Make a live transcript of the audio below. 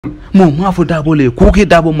mo mafu dabo le kuki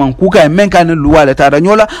dabo man kuka menka ne luwa le tada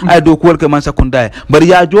nyola ay do ko ke man sakunda bari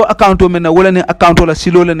ya jo account men wala ne account la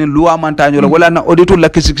silo le ne luwa man ta nyola wala na auditor la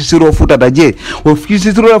kisiro futa da je o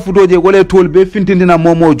kisiro futo je wala tol be fintindina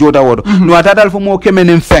momo joda wodo no atadal fo mo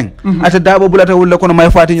kemenen feng ata dabo bulata wala kono may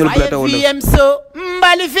fati nyola bulata wala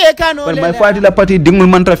mbali fe kano le may fati la pati dingul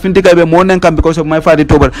man tra finti kay be mo nen kam because of may fati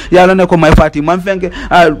tobar yalla ne ko may fati man fenke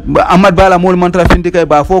Ahmad Bala mo man tra finti kay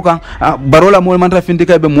ba foka barola mo man tra finti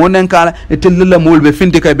kay be mo nen kala e tellala mo be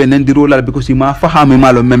finti kay be nen diro la because ma fahami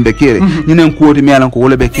malo membe kere ñinen kooti mi yalan ko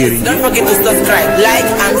wala be kere. Don't forget to subscribe, like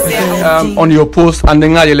and share on your post and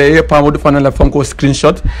nga yele e pamodi fanala fanko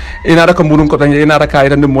screenshot inara ko mburun ko tan inara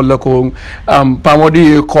kayitande molla ko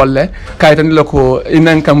pamodi kolle kayitande lako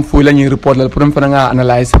inan kam fu lañi report la pour fana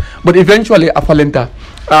analyze but eventually a falenta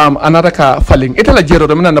another ka falling itala jero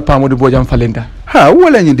do menana Modou Bojang falenta ha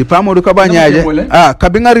wala nyindi Modou ka ba nyaaje ka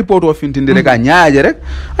bi nga report o fintindire ka nyaaje rek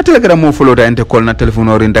atele kara mo folota ente kol na telephone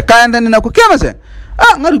o rinda ka andani na ko Kemeseng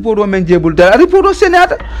nga report o men jebul da report o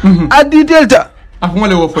senata a detail ta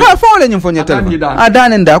afumale wo fo fole nyim fo nyetel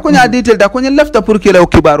danen da ko nya detail da ko nya lefta pour kila o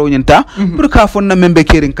kibaro nyinta pour ka fonna membe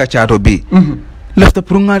kerin ka chato bi lefta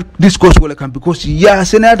pour nga discourse wala kam because ya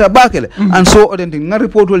senata bakele and so odenti nga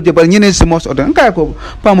report wol jebal nyene simos oden kay ko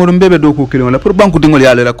Modou mbebe do ko kilo wala pour banku dingol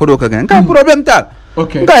yalla la ko do ka gen ka problem tal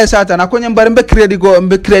okay nga satana ko nyam bare mbe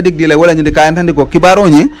credit dile wala nyinde ka entandi ko kibaro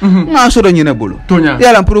nyi nga so do nyine bulu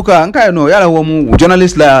yalla pour ka nga no yalla wo mu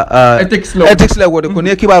journalist la ethics la wode ko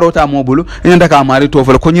ne kibaro ta mo bulu nyanda ka mari to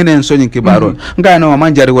fal ko nyine en so nyi kibaro nga no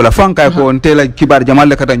man jari wala fanka ko ntela kibar jamal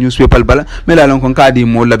la kata newspaper bala mela lon ko kadi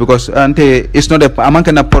mo la because ante it's not a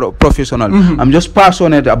amanka na professional I'm just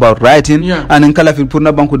passionate about writing and en kala fi pour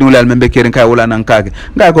na banku dingol yalla membe kerin kay wala nan kage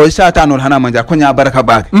nga ko satano hana manja ko nya baraka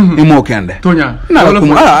bak imo kende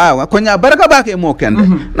ko nya baraka bake mo kende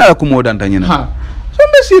na ko mo danta nyina so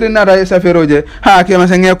be siri na ra saferoje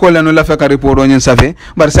Kemeseng ko le no la feka report o nyin safe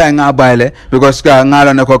bar sa nga bayle because ka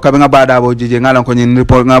ngala ne ko ka nga bada bo jije ngala ko nyin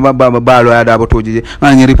report nga ba lo ya da bo to jije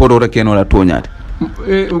nga nyin report o rekeno la to nyaade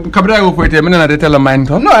kabra go foite menana de tela mind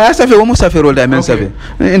to no ya safe wo mo saferol da men safe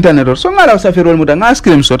internet o so ngala saferol mu da nga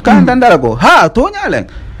screenshot ka ndandara ko to nyalen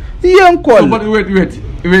yen ko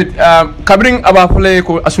wait kabring aba fole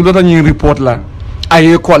ko asulota nyin report la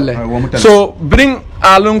aye kolle so bring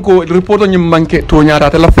alon ko report on manke to nyaata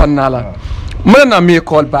telephone nala mana me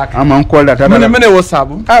call back am call that mene wo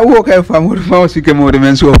sabu wo kay famuru ma sike mo de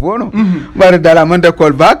men so fono bare dala man de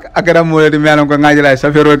call back akara mo de men ko ngajala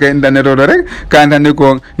safero ke internet do rek ka ndane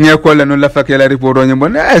ko ñe call no la fakela la report on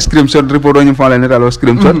bon screenshot report on fa la ne dalo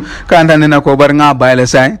screenshot ka ndane na ko bar nga bayle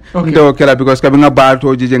say do kala because ka bi nga ba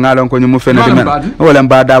to jije ngalon ko ñu fene de men wala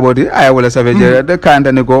ba dabo di ay wala safe je de ka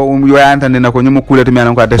ndane ko yo antane na ko ñu kulete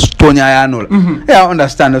men ko de tonya ya no ya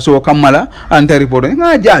understand so kamala ante report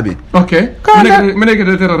nga jabi okay mene ke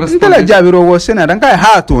detera respect ndela jabiro wo sena dan kay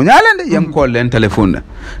to nyalende yem ko len telephone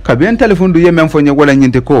ka ben telephone du yemem fo nye wala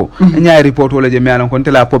nyinte ko nyaay report wala je melan ko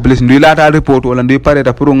tela publish ndu lata report wala ndu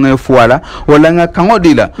pareta pour ngay fuala wala nga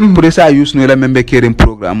kangodila pour ça use no la membe kerim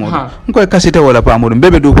programme ko kasite wala Modou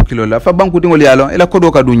mbebe do ko kilo la fa banku dingol yalo ela ko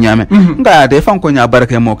do ka du nyame nga de fan ko nya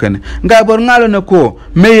barake mo ken nga bor ngalo ne ko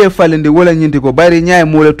meye falende wala nyinte ko bari nyaay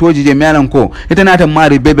mo le toji je melan ko etenata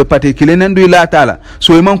mari bebe pate kilene ndu lata la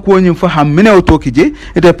so e man ko nyim fa ham mine o tokije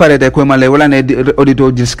ete pare de ko male wala ne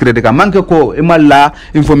auditor discredit ka manke ko e malla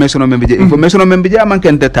information membe je manke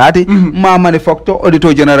ente tati ma manufacture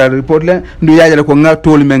auditor general report le ndu yaajale ko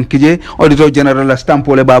ngatol men kije auditor general la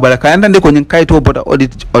stampo le babala ka ndande ko nyin kayto bota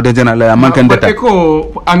auditor general la manke ente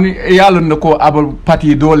ko an yalon ko abal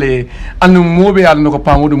parti dole an mobe yalon ko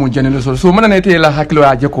Modou mun jenelo so manane te la hakilo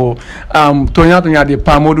aje ko to nyaade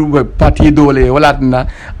Modou parti dole wala na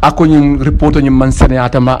akonyin report nyim man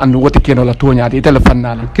senata ma an wote keno la toñaade téléphone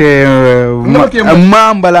nala ke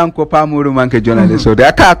mambalan ko Modou manke journalist so de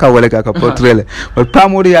aka wala ka portrait but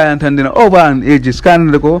Modou ya entendina over an ages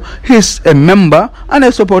kan ko he's a member and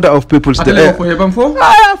a supporter of people's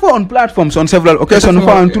for on platforms on several occasions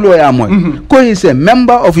for on tulo ya moy ko he's a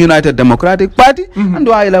member of United Democratic Party and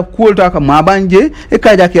wa ila kulto aka mabanje e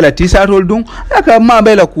kaja kela tisarol dum aka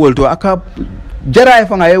mabela kulto aka jara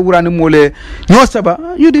fa nga wurani mole nyosaba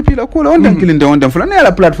UDP la ko on dan kilinde on dan fulani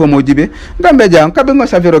ala platform o jibe gambe jang kabe ngo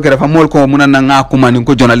safiro kere fa mol ko munana nga kumani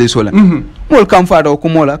ko journalist wala mol kam fa do ko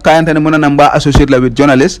mola kayantane munana mba associate la with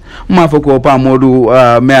journalist ma fa ko Modou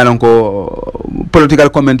me alon ko political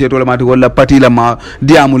commentator la mati wala parti la ma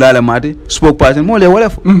diamula la mati spokesperson mole wala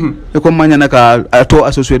e ko manyana ka to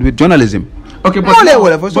associate with journalism. Okay,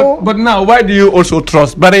 but now why do you also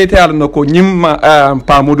trust Barete alno ko nyim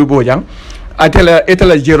Modou Bojang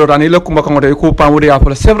atela zero ran ila kuma kangote ko pamuri ya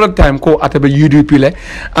for several time ko atabe UDP le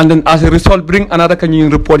and then as a result bring another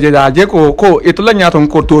kanyin report je ko itala nyaton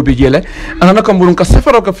ko to bi jele anana ko burun ka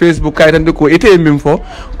safaro ka Facebook kay tan ko ite mim fo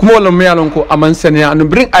kuma wala me yalon ko aman senia and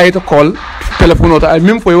bring ayto call telephone to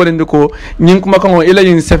mim fo wolende ko nyin kuma kango ila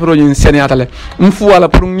yin safaro yin senia tale mfu wala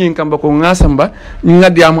pour nyin kamba ko ngasamba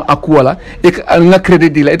ngadiam akuwala e nga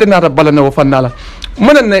credit dila ite nata balana wo fannala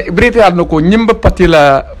monane brite adno ko nyimba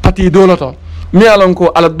pati doloto mi alon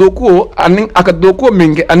ko ala doko aning aka doko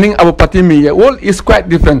minge aning abo pati mi all is quite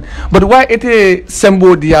different but why ite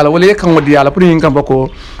sembo diala wala kango diala pour yinga bako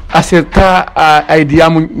aserta idea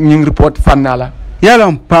mu nying report fannala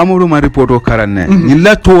yalon pamuru ma report o karanne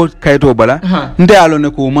nyilla to kayto bala nde alone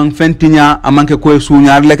ko man fentinya amanke ko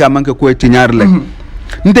suñar lek amanke ko tiñar lek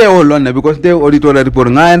nde o lonna because de auditor report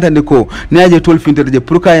nga entande ko neaje tol finter je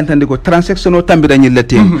pour ka entande ko transaction o tambira nyilla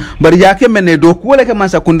tem bari yake menne do ko wala ke man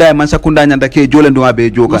sakunda nyanda ke jole ndo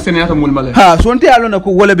abe joka ha so nte alona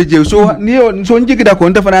ko wala be je so ni so njigida ko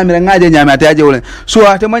nte fana mi ngaje nyame ataje wala so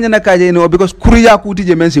ate manyana kaje no because kuriya kuti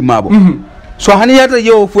je mensi mabo so hani yata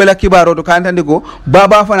yo fuela kibaro to kantande ko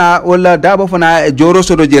baba fana wala daba fana joro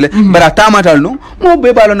sodo jele bara tamatal no mo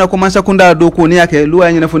be balo na ko mansa kunda do ko ni yake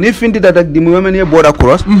luwa nyina fo ni findi dadak di mo men ye boda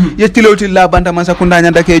cross ye tiloti la banta mansa kunda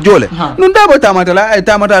nyanda ke jole nun daba tamatala ay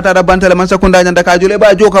tamata ta da banta mansa kunda nyanda ka jole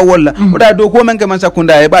ba joka wala oda do ko men ke mansa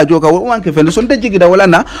kunda e ba joka wanke fende so nte jigida wala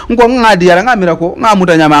na ngo ngadi yara ngamira ko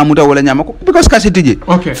ngamuta nyama amuta wala nyama ko because kasitije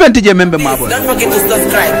fentije membe mabo don't forget to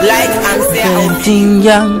subscribe, like and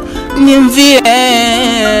share.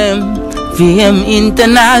 VM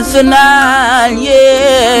International,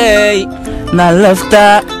 yeah. Na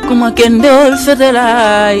lafta kuma kendol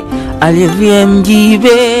fedelai, ali VM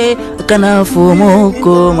jibe kana fomo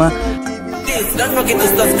koma. Please don't forget to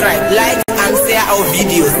subscribe, like and share our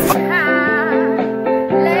videos.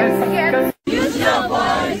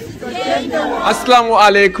 Assalamu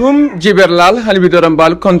alaikum Jiberlal halibidoram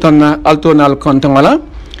bal kontona altonal kontongala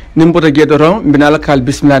nimboto gedoro binala kal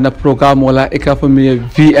bismillah na programme wala ekafami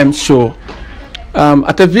VM show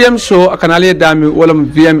ata VM show akanale dami wala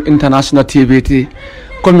VM International TVT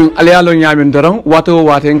comme alialo nyamin doron wato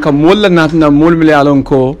waten kam molla natna mol milalon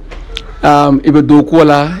ko ibe do ko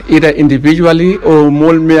wala ida individually o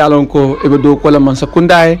mol milalon ko ibe do ko la man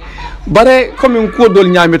sakundai bare comme ko dol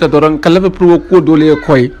nyamita doron kala pro ko dol e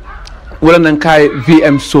koy wala nan kai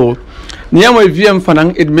VM show niyamo VM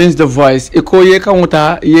fanang it means the voice e ko ye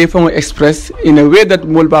kamuta ye fango express in a way that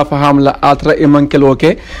mulba fahamla atra e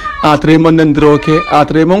mankeloke atra mandandroke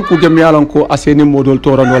atra mon ku gemyalon ko aseni modol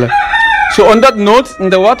toranole. So on that note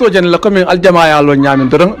the wato jen la coming aljamaaya lo nyamin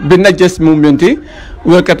dorong binna just momenti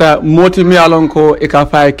wekata moti mi alon ko e ka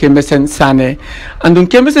fay Kemeseng Sanneh andun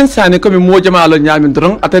Kemeseng Sanneh ko mi mo jama lo nyamin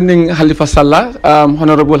dorong attending Halifa Sallah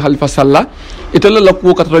honorable Halifa Sallah itola la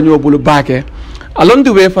ko katro nyobulu baake along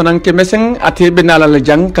the way fanan Kemeseng ate benala la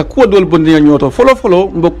jang ka ko dol bondi nyoto follow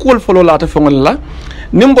mbo cool follow la ta fongol la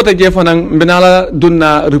nimbote je fanan benala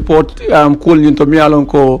dunna report cool nyinto mi alon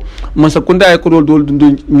ko masakunda e ko dol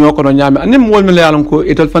dundu nyoko no nyame anim wol mi alon ko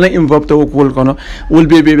itol fanan involved to cool kono wol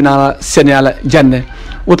bebe benala senyala janne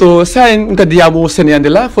woto sain nka diabo senyande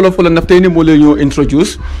la follow nafteni mo le ñoo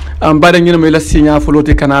introduce bada ñu may la signa follow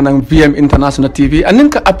te kanana VM International TV anin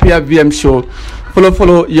ka apia VM show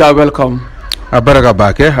follow you are welcome. Abaraka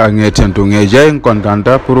bake nge tentu nge jay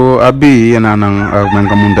kontanta pour abi yana nan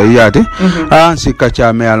menga munda yati si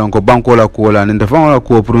kacha me alon ko banko la ko la nde fon la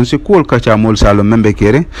ko pour si ko kacha mol salo membe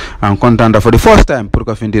kere en kontanta for the first time pour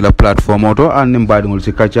ka findi la platform auto an nimbadi ngol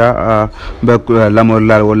si kacha be la mol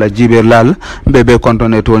la wala jiber lal bebe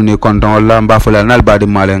kontone tol ni konton la mba fala nal badi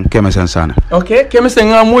malen Kemeseng Sanneh. Okay Kemeseng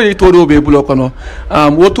ngamoy todo be bulo kono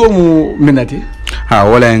woto mu minati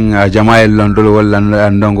wala jamael londol wala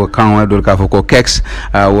ndongo kan dol ka foko Kexx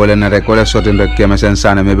wala na rek wala sotin rek Kemeseng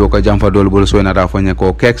Sanneh mebe ko jamfa dol bol so na da fanya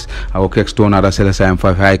ko Kexx Kexx to na da sele sa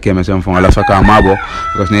fa hay Kemeseng fon la faka mabo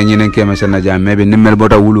parce ne nyinen Kemeseng na jam mebe nimmel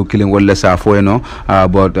bota wulu kilin wala sa foyno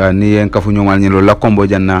but ni en kafu nyomal nyilo la kombo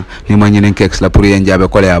janna ni ma nyinen Kexx la pour yen jabe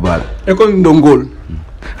ko le abal e ko ndongol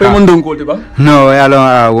mon ndongol de ba no yalo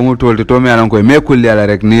womu tolti to me alon ko me kulli ala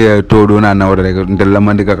rek ni to do na wala rek ndel la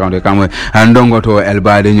mandi ka kawde kam ndongo to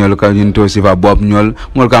elbaade nyol ka nyun to sifa bob nyol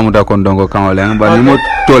mol kam da ko ndongo kan wala ba ni mo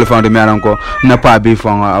tole fande me alon ko na pa bi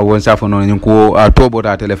fon won sa fon non ko to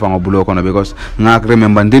bota telephone bulo kono because ngak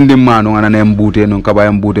remember dindim manu ngana ne mbute non kaba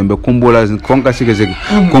yam mbute be kumbola fonka sige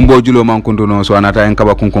kumbo julo man kunto no so anata en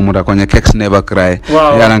kaba kunko muta ko Kexx never cry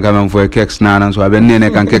yala ngam fo Kexx nanan so be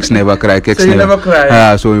nene kan Kexx never cry Kexx never cry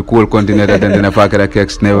so you cool continue that then fa kera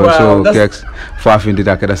Kexx never so Kexx fa findi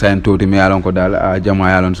da kera sign to me alon ko dal jama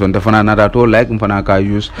yalon so defana nata to like mpana ka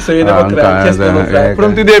use so you never cry Kexx never cry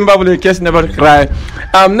from today mbabule Kexx never cry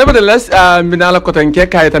nevertheless minala ko tan ke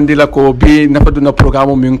kay tan dila ko bi nafa duna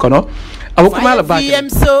programme min kono awukuma la baake VM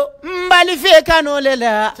so mbali fe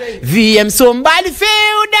kanolela VM so mbali fe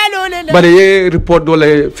udalolela bare ye report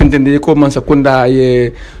dole fintende ko man sakunda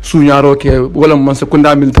ye sunyaro ke wala man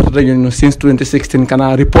sakunda mil tata no since 2016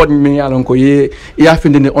 kana report mi yalon ko ye ya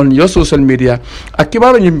fintende on your social media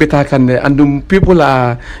akibaro nyimbeta kande and people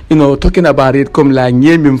are talking about it come like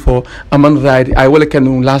nyemim for aman right I will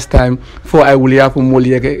can last time for I will yafu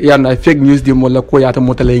moliye yana fake news di mola ko yata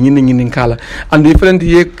motale ngini kala and different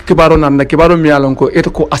ye kibaro nan kibaro mi yalon ko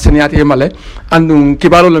eto ko aseniati male andum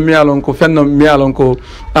kibaro lo mi yalon ko fenno mi yalon ko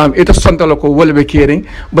eto sontalo ko wolbe kering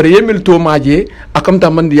bare yemil to maje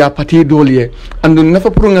akamta mandi ya pati doliye andum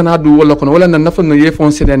nafa pour ngana du wala kono wala nafa no ye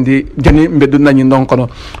fon sedendi jeni mbeddu nani ndon kono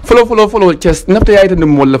folo chest nafta yaita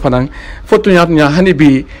dum molla fanan foto nyat nya hani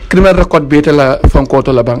bi criminal record be tela fonko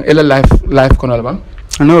to la bang ela life kono la bang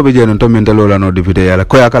no be jenon to min dalola no député yalla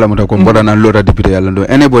ko yakala muta ko bodana lora député yalla do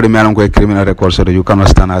anybody me alon ko criminal record so you cannot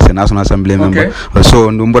stand as a national assembly member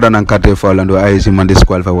so ndum bodana carte for lando IC man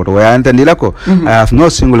disqualify woto way antandi la ko I have no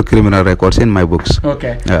single criminal records in my books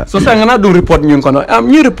so sangana do report nyon kono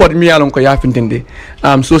new report mi alon ko ya fintindi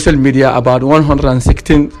social media about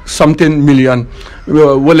 116 something million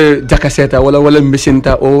wala jakaseta wala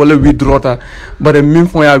missinta o wala withdrawta bare min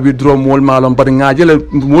fo ya withdraw mol malon bare ngajele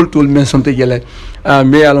mol tul men somte yele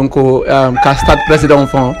me alon ko ka stade président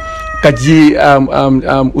fond kaji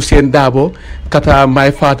Ousseyn Dabo kata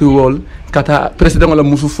may Fatou Wol kata président wala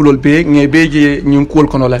musu fulol be ngebeje nyun kol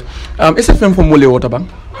kono la est-ce fem fo molé wota bang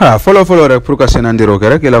follow rek pour que senandiro ke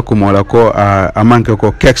rek ila kumola ko a manke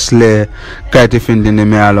ko Kexx le kayti findini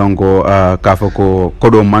me alongo ka fo ko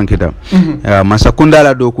kodo mankita masakunda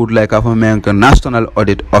la do kud like ka fo men national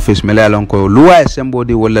audit office me alongo luwa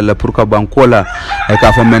sembodi wala la pour que bankola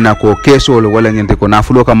ka fo men ko keso wala ngente ko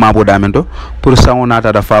nafulo ka mabo damento pour sawona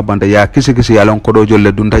ta da fa banda ya kisi yalon kodo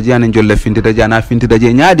jolle dunta jani jolle fintita jana fintita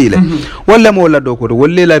je nyaadi le wala mo la do ko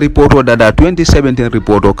wala la report o dada 2017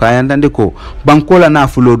 report o kayandande ko bankola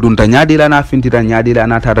nafulo dunta nyaadila na fintita nyaadila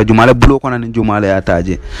na tata jumala bulo kono ni jumala ya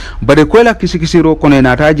taje bare ko la kisi ro kono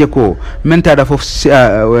na taje ko menta da fof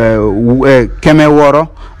keme woro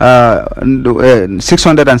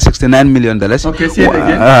 669 million dollars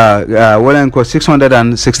wala ko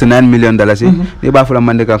 669 million dollars ni ba fula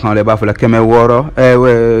mande ka kan le ba fula keme woro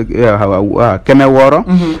keme woro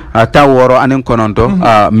ta woro anen kononto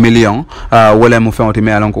million wala mu fewti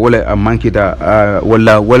me alon ko wala mankita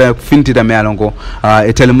wala fintita me alon ko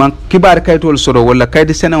tellement kibar kaytol soro wala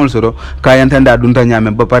kaydi senawol soro kayantanda dunta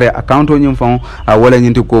nyame ba pare account o nyum fon wala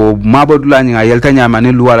nyinti ko mabadula nyinga yelta nyama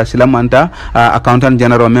ne luwala silamanta accountant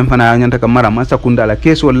general même fana nyanta ka mara masa kundala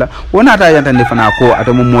case wala wona ta yantande fana ko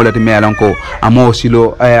atomo molati me alon ko amo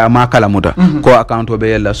silo ama kala muta ko account o be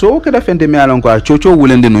yella so kada fente me alon ko chocho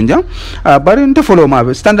wulende nunja bari nte follow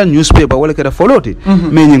ma standard newspaper wala kada follow ti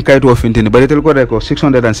me nyin kayto fintini bari tel ko reko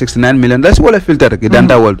 669 million das wala filter ki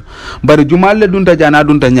danta wol bari jumal dunta jana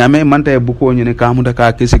dunta nyame manta e buko nyene ka muta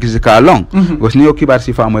ka kisi ka long wasni yo kibar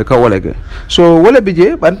si famo ka wala ge so wala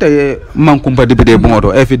bije banta e man kumpa dibide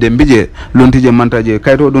bongoto fd bije lontije manta je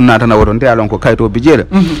kayto dun nata na woton te alon ko kayto bije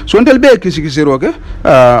so ntel be kisi roke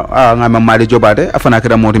ngama mali jobade afana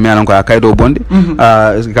keda moti me alon ko kayto bondi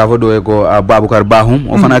ka fodo e ko Baboucar Bahum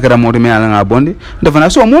o fana keda moti me alon bondi defana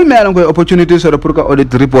so mol me alon ko opportunity so pour que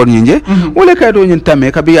audit report nyinje wala kayto nyin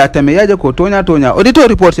tame ka biya tame yaje ko tonya auditor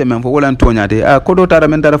report se men fo wala tonya de ko do tara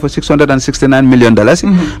men dara fo 669 million dollars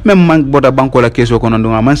même man boda banko la keso kono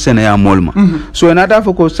nduma man sene ya molma so na ta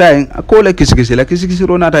fo ko say ko la kisi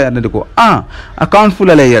ro na ta yande ko account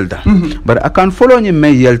fula la yelta but account follow nyi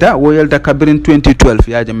me yelta wo yelta kabirin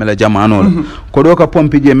 2012 ya jamela jamano ko do ka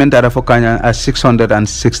pompi je men dara fo kanya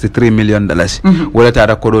 663 million dollars wala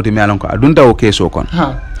tara ko do ti me alon ko adunta o keso kono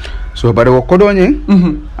so bare wo kodo nyi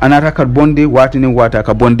anata ka bondi watini wata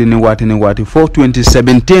ka bondi ni watini for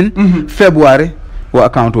 2017 February wo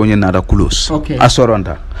account o nyi nada close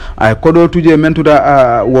asoronta ay kodo tuje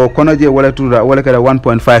mentuda wo konoje wala tuda wala kada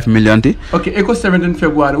 1.5 million ti eco 17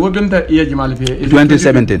 February wo benta yeji malbe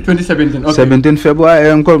 2017 17 February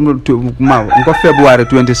enko February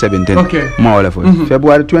 2017 ma wala fo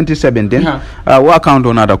February 2017 wo account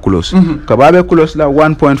o nada close ka babe close la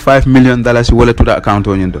 1.5 million dollars wala tuda account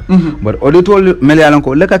o nyindo but auditol melialon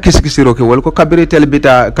ko leka kisikisiro ke wala ko kabiri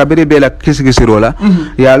telbita kabiri bela kisikisiro la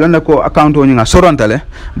ya lon ko account o nyinga sorontale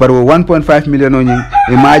but 1.5 million o nyi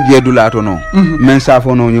nga jedulato no men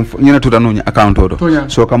safo no nyina tuta no account odo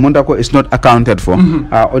so kamunta ko is not accounted for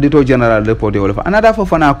auditor general report wala fa another for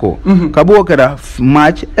fanako kabo kada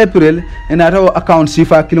March April ina taw account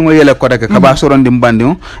sifa kilingo yele ko daga kaba soron dim bandi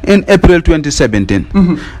in April 2017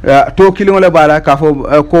 to kilingo le bala ka fo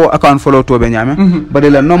ko account follow to be nyame bari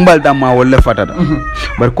la nombal damma wala fatada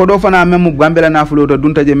bar ko do fana mem Gambia na fulo to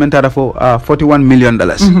dunta je mentara fo $41 million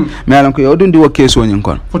me alan ko yodundi wo keso nyin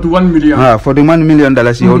kon $41 million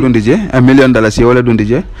yodundi je $1 million wala dundi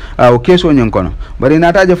je o keso nyin kon bari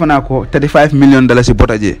nata je fana ko $35 million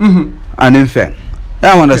botaje anen fe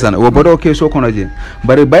I understand wo bodo keso kono je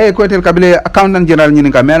bari baye ko tel kabile accountant general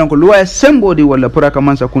nyin ka me alan ko luwa sembodi wala pura ka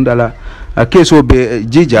mansa kundala keso be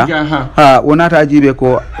jija wonata jibe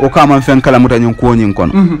ko o kama fen kala mutanyon ko nyin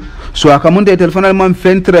kon so akamunde telefonal man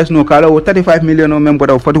fentres no kala o 35 million o mem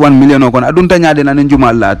boda 41 million o kon adunta nyaade nan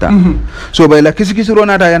njuma lata so bay la kisi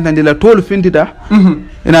rona ta yantandi la tol fintita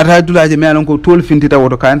ina ta dulaje me alon ko tol fintita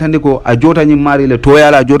woto ka yantandi ko a jota nyim mari le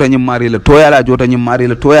toyala a jota nyim mari le toyala jota nyim mari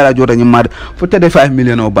le toyala jota nyim mari fo 35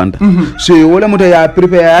 million o banda so wala muta ya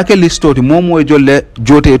prepare ya ke listoti momo jolle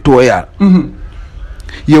jote toyala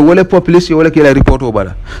ye wala populist ye wala kila report o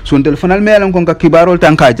bala so telefonal me alan kon ka kibarol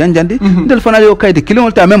tanka janjandi telefonal yo kayde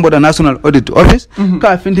kilol ta membo da national audit office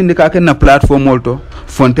ka fintindi ka ken na platform molto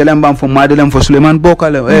fon telembam fo madelem fo Suleiman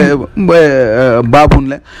Bokale babun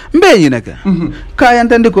le mbe yineke ka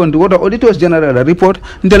yantandi kon wodo auditors general report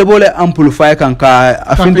ndel bole amplify kan ka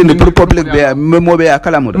fintindi pour public be mo be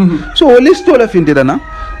akala mudo so listo la fintida na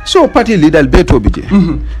so party leader be to bije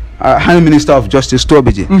Han Minister of Justice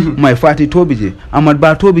Tobije, my Fati Tobije, Ahmad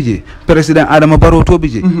Ba Tobije, President Adama Barrow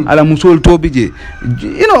Tobije, Ala Musul Tobije,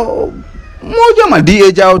 you know, Mojama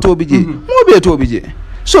DA Jao Tobije, Mobe Tobije.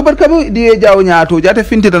 So but kabu DA Jao Nyato, Jata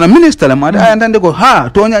Finted and a minister, I understand go,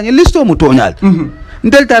 Tonya, listo Mutonyal.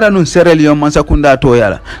 Ndeltara nun serelio mansa kunda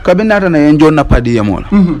toyala kabinata na enjo na padi yamola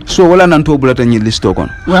so wala nan to bulata nyi listo kon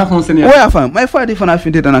wa fa my fadi fana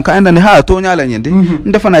fintita nan ka anda ni tonyala nyende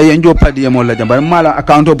ndefana enjo padi yamola jambar mala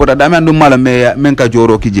account bota dami andu mala men ka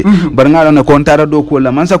joro kije bar ngala na kontara do ko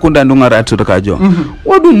la mansa kunda ndu ngara to ka jo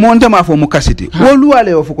wodu monte ma fo mukasiti wolu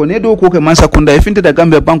ale of ko ne do ko ke mansa kunda e fintita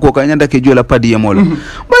Gambia banko ka nyanda ke jola padi yamola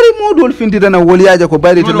bari modol fintita na woliaja ko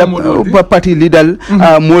bari to la party leader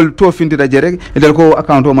mol to fintita jere edel ko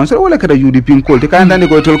account o mansoro wala kada UDP ko te kandandi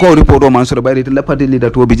ko tol ko report o mansoro bari te la parti leader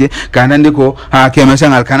to bije kandandi ko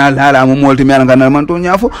Kemeseng al canal hala mo molti mel ganal man to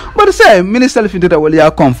nyafo but say minister fitita wala ya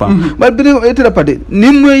confirm but bi ete la parti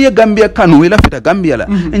nimmo ye Gambia kanu wala fita Gambia la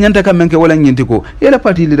nyanta kam menke wala nyinti ko ye la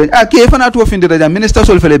parti leader ke fana to findita jam minister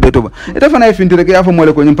sol fele beto ba ete fana findita ke afo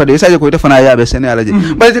mole ko nyim pade saje ko ete fana yabe Sénégal ji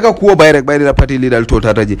bari te ka ko bay rek bari la parti leader to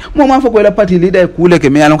tataji mo ma fo ko la parti leader kule ke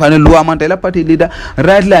me alon kan loi man la parti leader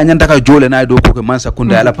right la nyanta ka jole na do ko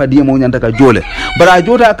sakunda ala padi mo nyanta ka jole bara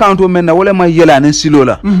jota account o men na wala may yela nen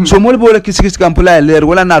silola so mol bo wala kisikis kampula leer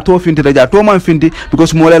wala na to finti daja to man finti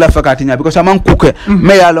because mo la fakati nya because man kuke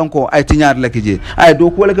me ya lon ko ay tinyar la kije ay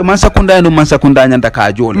do ko wala ke man sakunda no man sakunda nyanta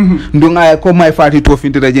ka jole ndunga ko may fati to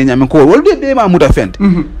finti daja nya men ko wol be ma muta fent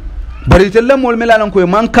bari tella mol melalan ko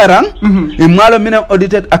man karang e malo mina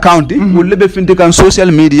audited account wolle be finti kan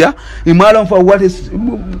social media e malo fa what is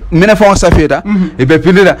mina fa safeta e be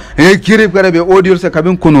pindira e kirib kare be audio se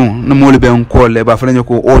kabin kuno no mol be on kolle ba fanya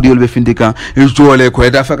ko audio be finti kan e jole ko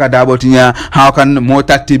da faka dabo tinya how kan mo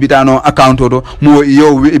tatti bitano account do mo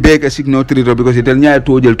yo be ke signatory do because tel nya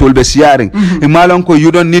to jel tol be sharing e malo ko you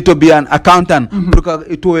don't need to be an accountant pour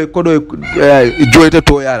que to ko do joyte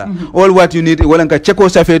to yala all what you need wala ka cheko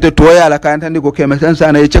safeta to yala ka antandi ko Kemeseng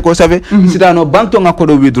Sanneh cheko save sidano bank to ngako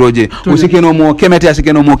do withdrawje usikeno mo kemete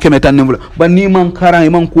asikeno mo kemetan nimula banni man karan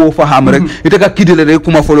man ko faham rek itaka kidile rek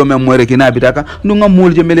kuma folo mem mo rek na bitaka ndunga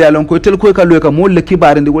molje mele yalon ko tel ko ka lo ka molle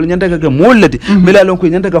kibare ndi wol nyanta ka molledi mele yalon ko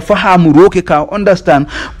nyanta ka faham roke ka understand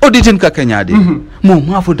auditing ka kenyade mo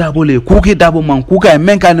mafu dabole kuki dabo man kuka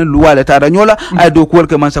men kan luwale tada nyola ay do ko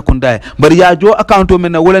ke man sakunda bari ya jo account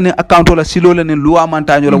men wala ni account la silole ni luwa man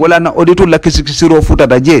ta nyola wala na auditor la kisiro futa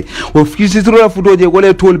daje o fisitro la futoje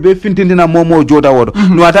wala tol be fintindina momo joda wodo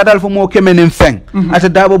no atadal fo mo kemenen feng ata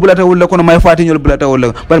dabo bulata wala kono may fati nyol bulata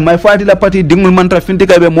wala bar may fati la parti dingul mantra finti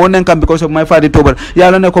kay be mo nen kam because of may fati tobar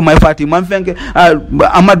yalla ne ko may fati man fenke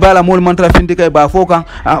Ahmad Bala mol mantra finti kay ba fokan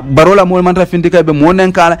barola mol mantra finti kay be mo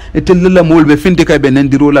nen kala e tellala mol be finti kay be nen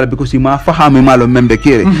dirola because ma fahami malo membe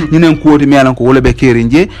kere ñinen kooti mi yalan ko wala be kere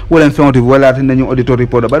nje wala fewti wala tan ñu auditor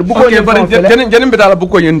report bar bu ko janim betala bu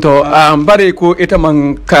ko ñento bari ko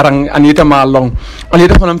etaman kara karang anita ma long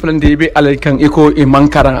anita fanam flande be alay kan iko e man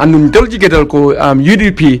karang anum del jigedal ko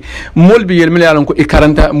UDP molbi yel milalon ko e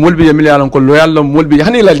karanta molbi yel milalon ko loyal molbi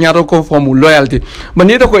hani la nyaaro ko fomu loyalty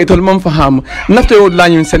manita ko etol mam faham nafte o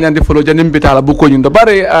lañu senande folo janim bitala bu ko ñundo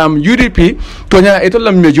bare UDP tonya etol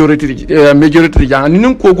la majority jang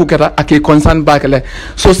ni ko ko kata ake concern bakale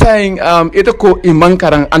so saying ita ko e man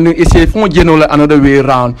karang anu ese fo jenola another way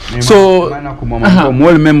around so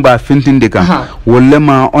mol member fintinde kan wolle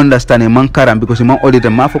ma understand man karam because man audit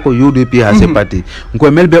ma foko UDP has a party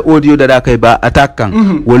ko melbe audio da kay ba attack kan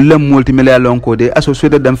wolle multimillion lonko de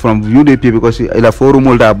associated them from UDP because ila forum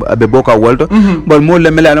molda be boka wolto but mol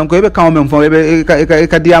le million lonko be kan mem fo be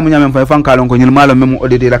ka diamu nyamem fo fan kalon ko nyil malo mem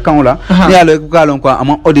audit la kan la ni alo ko kalon ko am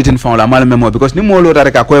auditing fon la malo mem because ni molo da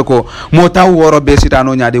ka ko mo taw woro be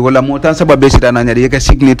sitano nyaade wala mo tan saba be sitano nyaade ka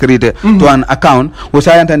signatory to an account wo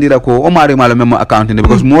sayantandira ko o mari malo mem account ne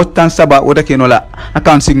because mo tan saba wota ke no la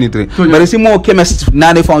account signatory but si mo kemes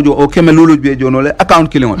nane fonjo o keme lulu be jono le account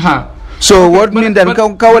killing so what mean that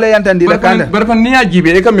ka wala yantandira kanda bar fan niya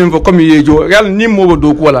jibe e kam min fo comme yejo gal ni mo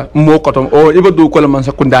do ko wala mo kotom o e do ko la man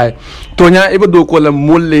sakundaay to nya e do ko la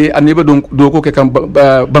molle an e do ko ke kam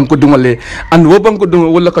banko dungole an wo banko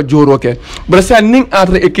dung wala ka joro ke bar sa ning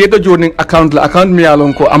atre e ke do joning account la account mi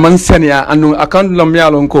yalon ko aman senia anu account lam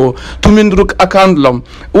yalon ko tumin ruk account lam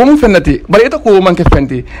wo mu fenati bar eta ko man ke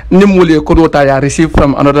fenti ni molle ko do ta ya receive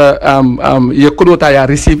from another ye ko do ta ya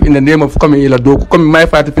receive in the name of comme ila do ko comme my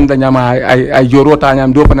fati finda nyama ay joro ta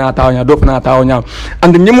nyam do fana taw nyam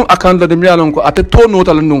and nyimu account la dem yalon ko ate to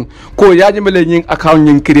notal nun ko yaaji mele nyin account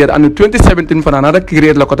nyin create and 2017 fana na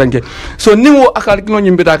create la ko tanke so niwo account kino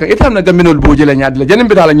nyim bita ka itam na gaminol boje la nyaade la janim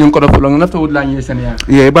bita la nyin ko do fulong na to la nyi senia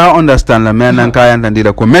ye ba understand la men nan ka yantandi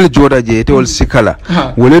la ko mel joda je te ol sikala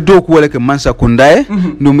wole do ko wole ke mansa kundae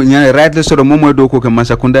dum nyane right le sodo momo do ko ke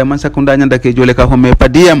mansa kundae nyanda ke jole ka ho me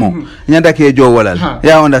padiemo nyanda ke jo wolal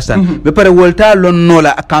ya understand be pare wolta lon no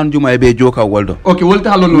la account juma be joka woldo okay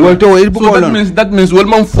wolta lon no wolto il bu so that means wol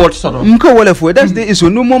mom fault sodo mko wole fo that's the issue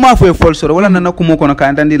no moma fo fault sodo wala nana ko mo kono ka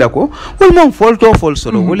yantandi la ko wol mom fault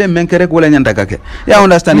sodo wole menkere ko wala nyanda kake ya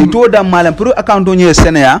understand to da malam pour account nyi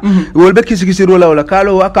senia wol be kisi wala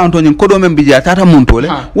kalo account nyi ko do men bija tata muntole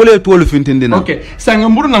wole tolu fintindina okay sanga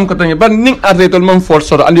mburu nam ko tangi ban ning arretol mom fault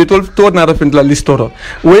sodo andi tol to na rafint la listoro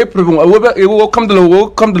we problem wo kam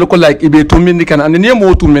do ko like ibe to mindi kan andi ne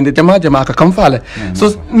mo to mindi jama ka kam faale so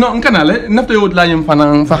no kanale nafto yo la yim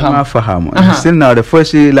fanan faham still now the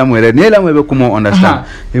first la mo ne la mo be ko mo understand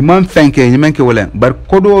e man fenke ni menke wala bar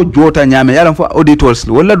kodo jota nyame yalla fo auditors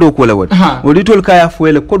wala do ko la wad auditor kaya fo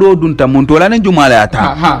le kodo dunta muntola ne jumala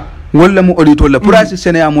ata wala mu auditor la purasi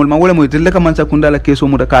sene amol ma wala mu telle ka man sakunda la keso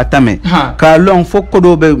mu da ka tame ka long fokko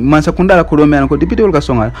do be man sakunda la ko do men ko député wol ka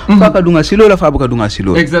songal fa ka dunga silo la fa ka dunga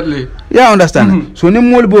silo exactly ya understand so ni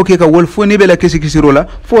mol bo ke ka wol fo ni be la kesi rola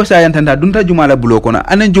fo sa yantanda dunta jumala bulo ko na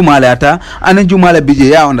anen jumala ata anen jumala bije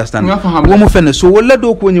ya understand wo mu fenne so wala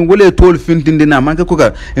do ko ni wala tol fintindina man ko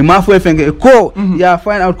ka e ma fo fenge ko ya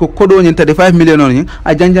find out ko kodo ni 35 million ni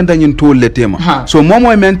a janjanta ni tol le tema so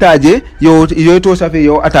momo mentaje yo to safi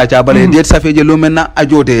yo atacha bale det safeje lo menna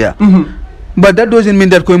ajote ya but that doesn't mean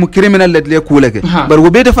that ko mu criminal let le kuleke but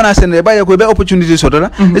wo be defana sen ba ya ko be opportunity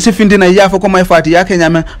sotola e fintina ya fa ko may fati ya ke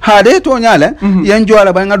nyame ha de to nyale yan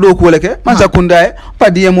joala ba nga do kuleke man sakunda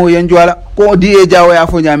padi mo yan joala ko di e jawo ya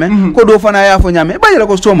fo nyame ko do fana ya fo nyame ba yela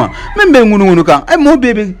ko soma membe ngunu kan ay mo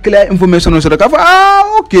be clear information so ka fa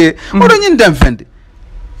okay o do nyin dem fendi.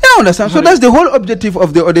 Yeah, understand. So that's the whole objective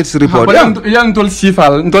of the audit report. Yan tol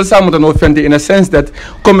sifal, tol samuta no fendi in a sense that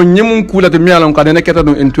comme nyimun kula de mialon ka ne keta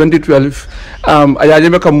in 2012 ayaje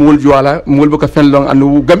be ka mul juala mul be ka fen long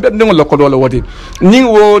anu Gambia ndingo lokko do la wodi ning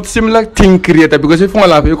wo similar thing creator because if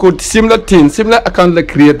wala ko similar thing similar account la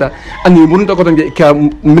creator anu mun to ko nge ka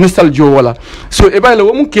minister jo wala so e bayla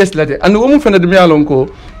wo mun case la de anu wo mun fen de mialon ko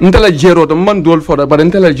ntala jero to man dol for ba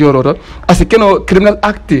ntala jero to as keno criminal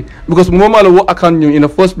act because mo mala wo account ñu in a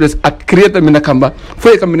first place ak creator mina kamba fo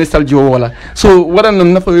ka minister jo wala so waran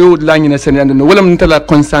na fa yo la ngi na sen yande wala ntala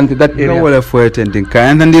consent that area wala fo tending ka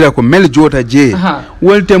andira ko mel jota je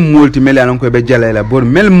wolte multi mel yanon ko be jalala bor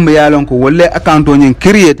mel yalon ko wolle account on en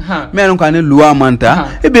create melon ko ne loi manta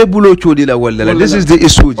e be bulo chodi la wala this is the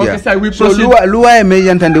issue ja so loi me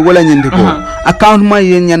yantande wala nyindi ko account ma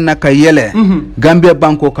yen nyanna ka yele Gambia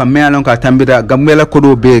banko ka melon ka tambira Gambia la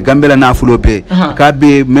kodo be Gambia la nafulo be ka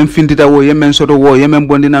be men findita wo yemen soto wo yemen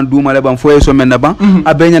bon bondi nan duma le ban foye so men na ban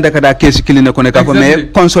abenya dakada case kiline ko ne ka ko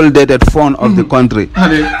me consolidated fund of the country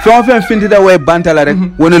fon fen findida way bantala rek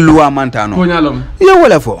wona luwa mantano yo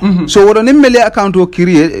wala fo so wodo nim mele account o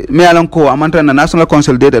create me alan ko amanta na national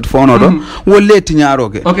consolidated fund odo wolle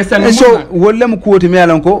tiñaroge so wolle mu kuoti me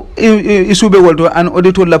alan ko isube wolto an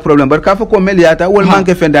auditor la problem bar ka fo ko meliata wol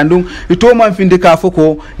manke fendandum to man finde ka fo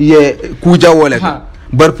ko ye kuja wala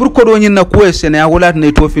bar pour ko do nyina ko sene wala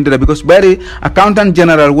ne to findira because bari accountant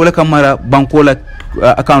general wala kamara banko la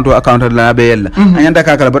account la be yella anyanda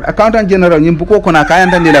ka kala but accountant general nyim bu ko kona ka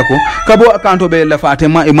yanda ndila ko kabo account be yella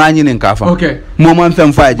fatema imani nin kafa mo man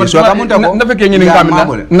fem faaji so ka munta ko nafa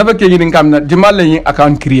ke nyinin kamna jimal la yin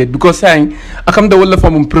account create because saying akam da wala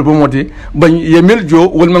fam promote ban ye mil jo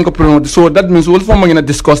wal man ko promote so that means wal fam ngina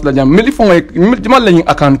discuss la jam mil fam jimal la yin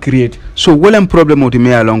account create so wala problem oti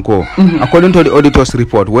me alon ko according to the auditor's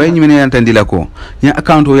report way nyimene yanta ndila ko nya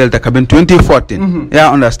account o yelta ka ben 2014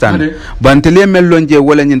 ya understand bantele mel je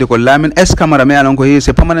wala nyinde ko lamin es camera me alon ko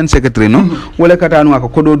c'est permanent secretary no wala katanu aka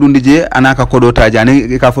kodo dundi je anaka kodo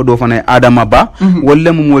tajani ka fodo fane adama ba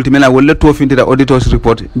wala mu multi mela wala to findira auditors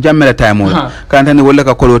report jammela time wala kantani wala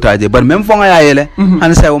ka kodo taje bar même fonga ya yele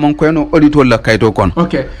han say won ko no auditor la kayto kon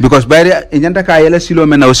because bayri nyanta ka yele silo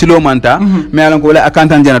men na silo manta me alon ko wala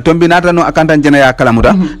accountant jana tombi nata no accountant jana ya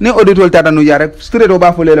kalamuda ni auditor tata no yare straight o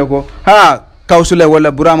ba fo lele ko ha kawsule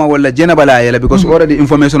wala burama wala jenabala yela because already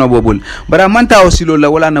information obobul bara manta o silo la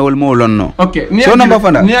wala na wal mo lonno so namba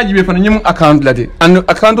fana ni ajibe fana nyum account lati and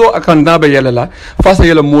account na be yela la fasa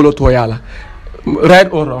yela molo to yala right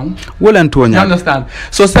or wrong wala to nya understand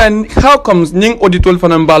so sen how comes ning auditor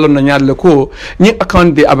fana mbalon na nyaale ko ni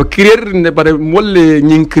account de aba create ne bare molle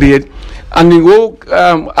ning create and go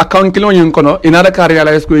account kilo yin kono inara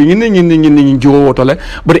kariala esko yin jowo tole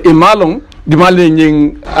but e malong di male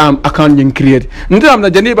nying account nying create ndam na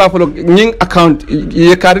jani ba folo nying account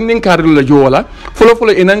ye karin ning karil la jowola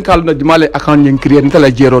folo inan kal na di male account nying create ntala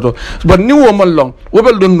jeroto but ni wo mal long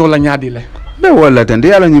wobel don no la nyaadi le be wala tan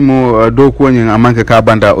yalla ni mo do ko nyi amanke ka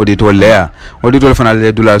banda auditor lea auditor fanal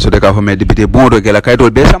le dula so de ka fo me député bon do gela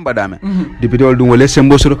kaytol be samba dame député wol dum wala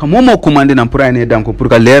sembo so ko momo commande nan pour ane danko pour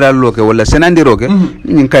ka leral loke wala senandi roke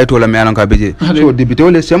nyi kaytol me alon ka beje so député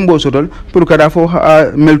wol sembo so dol pour ka da fo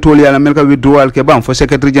meltol yalla mel ka withdrawal ke bam fo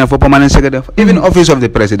secretary gen fo permanent secretary even office of the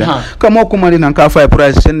president ka mo commande nan ka fa pour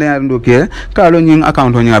senandi roke ka lo nyi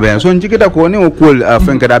account nyi be so njikita ko ni o kol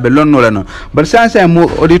fenke da be lonno la no bar sansa mo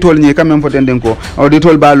auditor nyi quand même fo ko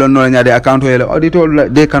auditor ba lon no nyaade account yele auditor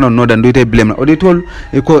de kanon no dan duite blame auditor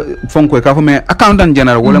e ko fonko ka fo me accountant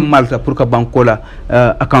general wala malta pour ka banko la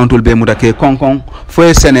account be muta ke konkon fo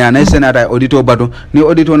sene na sene da auditor bado ni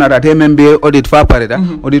auditor na da te membe audit fa pare da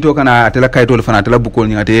auditor kana tela kaytol fana tela bukol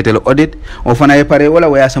ni ate tela audit o fana e pare wala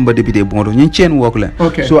waya samba député bondo nyin chen work la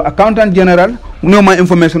so accountant general no ma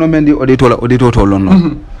information o mendi auditor to lon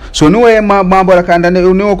no so ni way ma bola ka ndane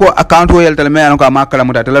ni ko account o yeltal me an ko ma kala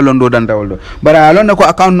muta tela londo dan tawoldo bara lon ko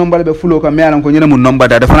account number be fulo ko me an ko nyina mun number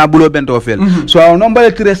da fana bulo bento fel so our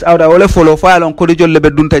number trace out wala follow file on ko de jolle be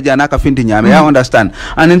dunta jana ka finti nyame ya understand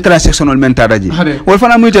an transactional mentadaji wala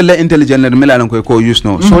fana muy tele intelligent me lan ko use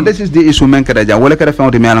no so this is the issue men kada ja wala kada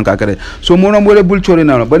fawde me an ka kada so mo no wala bul chori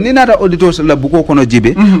na ba ni nata auditors la buko kono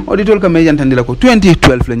jibe auditor ka me yantandila ko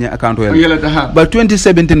 2012 la nya account o yel ba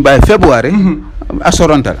 2017 by February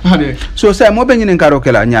asorontal so say mo be nyinen karo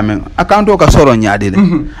kala nyame account o ka soro nyaade de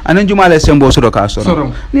anen jumale sembo soro ka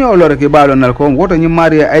soro ni o lore ke balo nal ko woto nyi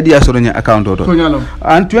mari idea soro nya account o to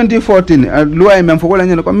en 2014 loi men fo wala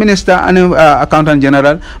nyen ko minister anen accountant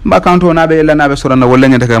general ba account o na be la na be soro na wala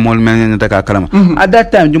nyata ka mol men nyata ka kalama at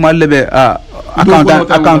that time jumale be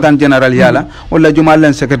accountant general yala wala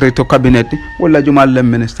jumale secretary to cabinet wala jumale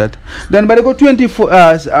minister then bare ko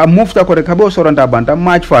 24 move ta ko de kabo soro nda banta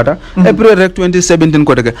march fata april rek 2017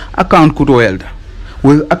 ko de account kuto yelda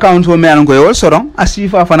we account wo me an ko yol soron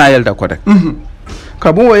asifa fana yelda ko de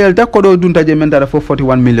kabo yelda ko do dunta je men dara fo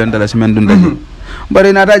 41 million dollars men dunta je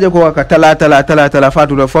bari na daje ko ka tala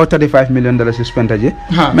fatu do 35 million dollars spent je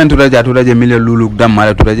men to daje million lulu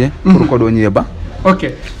damale to daje pour ko do nyeba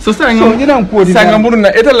okay so sanga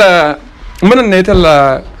murna etala manan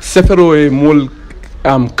etala sefero e mol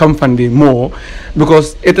kamfandi mo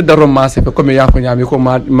because ete daro ma sefe comme ya ko nyami ko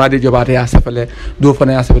ma de jobate ya sefele do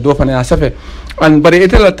fana ya sefe and bari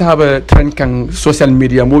ete la taba trend kan social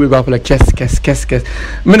media mo be ba fala kes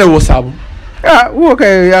mena wo sabu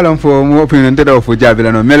Okay, yalan for more opinion for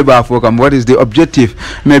Jabilano, Melba for what is the objective?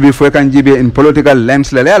 Maybe if we can give in political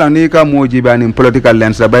lens, Lanika mo jiban in political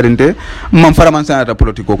lens, la barinte, Manfaramansa at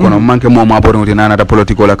political kono, manke mo maborutina at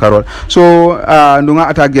political carol. So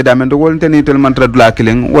Nunga attack gedam and the world tenital mantra black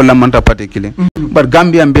killing, wala manta party killing. But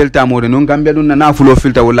Gambia and Belta more than Gambia dun nafulo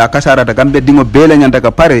filter wala Casara, Gambia dingo belen and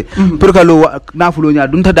Takapare, Purkalo Nafulonia,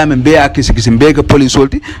 Dunta Dam and Bea Kissing, Bega police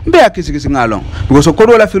salty, Bea kissing along. Because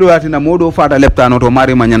Kodola Filuat in a modo fata lepta no to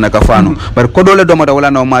mari manyana kafano. But Kodola domata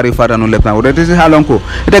wala no mari fata no lepta. That is how long ko.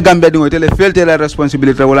 The Gambia dingo tele filter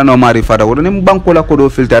responsibility wala no mari fata. Wala nem bankola kodo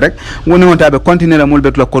filter. When you want to have a continent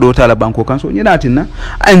mulbetla kodo tala banko kanso. Yinatina.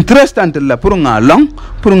 Interest until la purunga long,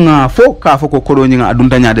 purunga fo ka fo kodo nyinga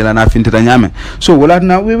adunta nyade la na fintita nyame. So wala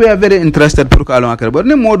na we were very interested purka along akere. But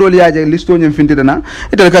ne modo liaje listo nyem fintita na.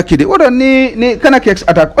 Italeka kidi. Oda ni kana Kexx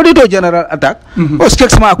attack. Auditor general attack. Os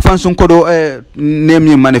Kexx ma akfansun kodo name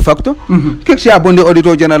ni manufacture. Kexx ya bonde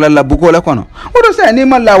auditor general la bukola kono. Odo say ni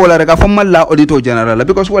malla wala reka fo malla auditor general la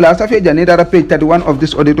because wala sa fe jani dara page 31 of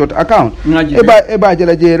this auditor account. Eba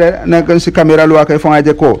jela jere na kan si camera lo akay fo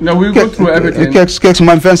aje ko. Now we go through everything. Kexx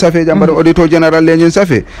man fen sa fe jamba auditor general le nyin sa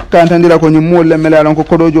fe. Kan tandira ko ni molle mela ko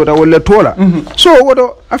kodo jota wala tola. So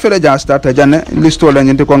wodo afele ja start jane listo la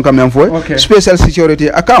nyinte kon kam fo special security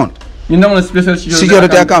account. You know a special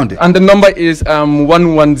security account. And the number is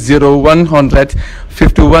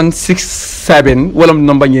 110-100-5167. Well,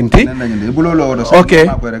 number yinti. Okay.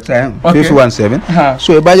 517.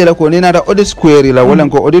 So a budget ko ni na da audit square la wala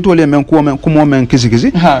ko auditole men ko men kumo men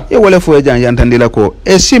kisi. E wala fo jan yantandila ko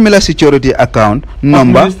a similar security account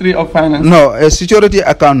number. Ministry of Finance. No, a security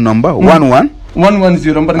account number 110.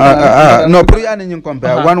 No, pre-ani nyum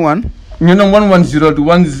compare 11. You know 110 to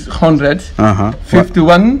 100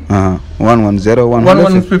 51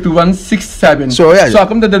 15167. So yeah. So I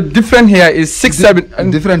come to the different here is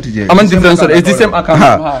 67 different. I'm on different, so it's the same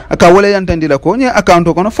account. Akawole yantandila ko nya account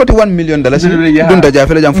ko $41 million. Dunda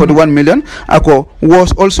jafele jam 41 million. Ako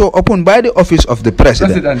was also opened by the office of the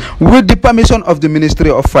president with the permission of the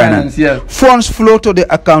Ministry of Finance. Funds flow to the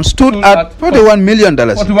account stood at $41 million.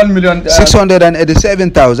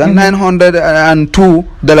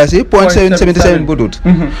 $687,902.77 budut.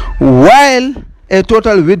 While a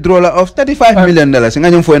total withdrawal of $35 million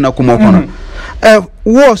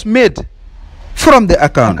was made from the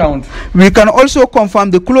account. We can also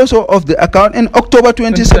confirm the closure of the account in October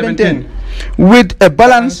 2017 with a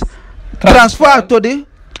balance transfer to the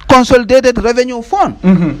Consolidated Revenue Fund.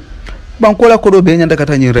 Bankola kodo be nyanda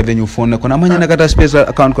kata nyi revenue fund ko na manya kata special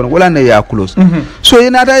account ko wala ne ya close. So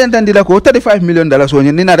ina ta yantandila ko $35 million so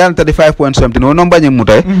ni na dan 35 point something no number nyi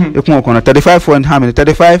mutai e ko kono 35 point how many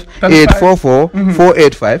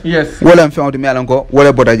 35,844,485 wala mfendi mi alanko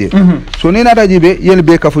wala bodaje. So ni na ta jibe yel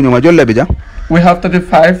be kafu nyoma jolle be ja. We have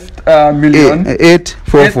 35 million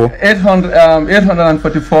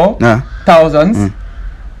 844,000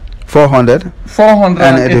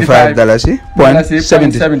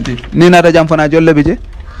 $485.70. Nina da jamfana jolle bije?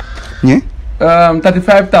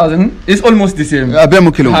 35,000 is almost the same.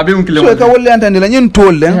 Abemu kilo. So ka wolle antandila nyin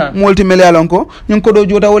tolle multi million ko nyin ko do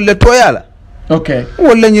jota wolle toyala. Okay.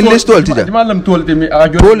 Wolle nyin list tolti ja. Malam tolti mi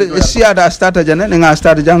tol sia da start jane nga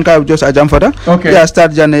start jan ka just ajam fata. Ya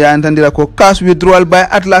start jane ya antandila ko cash withdrawal by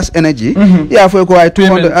Atlas Energy. Ya fo ko ay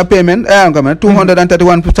 200 payment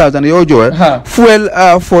 $231,000 yo jo. Fuel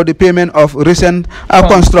for the payment of recent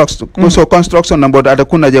construction number at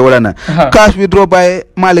kuna je wala na. Cash withdrawal by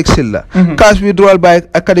Malik Silla. Cash withdrawal by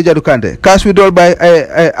Khadija Dukande. Cash withdrawal by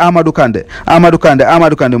Amadou Kande,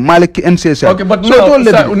 Malik NCS. Okay, but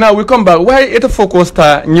now we come back. Why it focused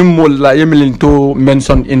nyumola yemilin to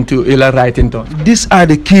mention into ila right into? These are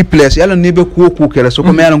the key players. Yalo nibe kuo kela so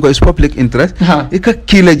come yalo is public interest. Ika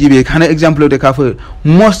kila jibe kana example de kafe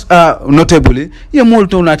most notably ye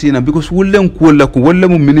molto natina because wolle kuola ko wolle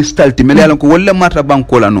mu minister ti mele yalo ko wolle matra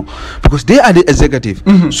bankola no because they are the executive.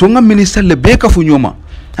 So nga minister le be kafu nyoma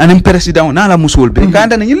anim president na la musul be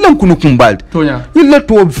kanda na yillam kunu kumbalde yilla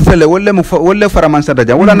to fele wolle faramansa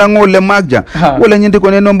daja wala na ngolle magja wala nyinde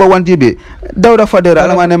ko ne number 1 jibe Dawda Fadera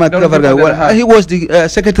alamane ma cover he was the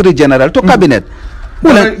secretary general to cabinet.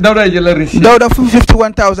 Dawda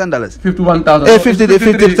 $51,000.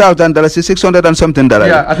 $50,000 $600 and something dollars.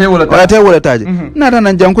 Yeah, ate wala taji. Nada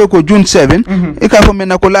na janko ko June 7 ikafo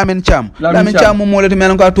mena ko Lamin Cham mo leti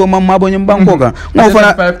mena ko to mamma bo nyim banko ga mo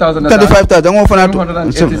fana $35,000 mo fana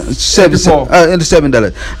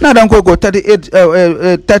 $87. Nada ko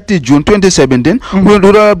 30 June 2017 we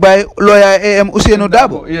by lawyer AM Usainu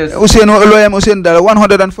Dabo. Usainu Dabo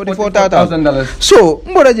 $144,000. So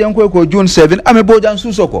mboda janko ko June 7 ame Bojang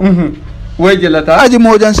Susoko way jelata aji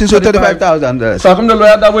mojan sinso $35,000 so come the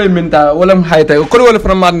lawyer that way minta wala haita ko wala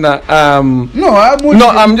from madna no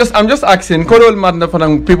I'm just asking ko wala madna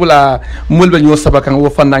fanang people are mulbe nyo sabakan wo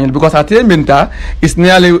fanang because at minta is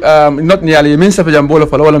nearly not nearly min sa jam bolo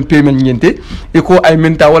wala payment nyente iko ay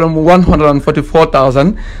minta wala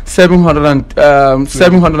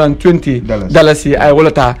 $720 ay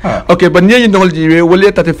wala ta okay but nyi ndol jiwe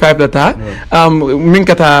wala 35 data min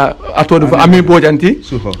kata atodo ami bojanti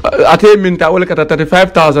ate minta wala kata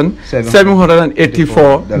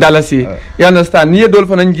 $35,784 you understand ni dol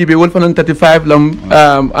fanan jibe wala fanan 35 lam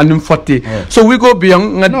and 40 so we go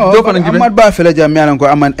beyond do fanan jibe amad ba fele jam yanan ko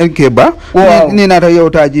aman NK ba ni nata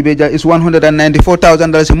yowta jibe ja is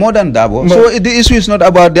 $194,000 more than Dabo so the issue is not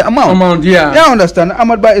about the amount yeah you understand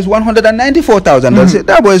amad ba is $194,000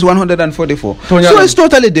 Dabo is $144 so it's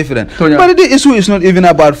totally different but the issue is not even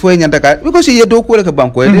about for nyantaka because ye do ko le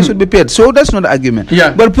banko they should be paid so that's not the argument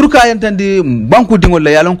but pour ka yantandi banku dingol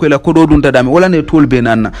la yalon ko la ko do dun tadami wala ne tolbe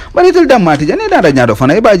nanna but itel damati jani dada nyaado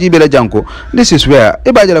fana e baji be la janko this is where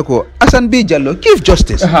e baji la ko Asan B Jallo give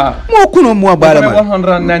justice mo kuno mo bala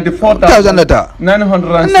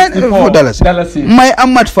 $194,964 my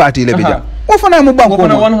Ahmad Fati le bija o fana mo banko mo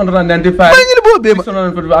 195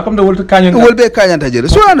 akam de wolto kanyon wolbe kanyanta jere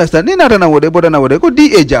so understand ni nata na wode boda na wode ko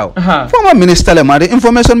DA Jaw former minister le made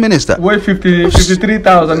information minister way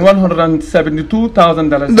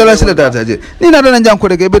 $53,172,000 le data je ni nata na janko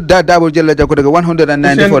de be Dabo jelle janko de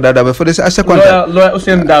 $194 for this a second lawyer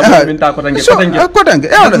Usain Dabo minta ko tange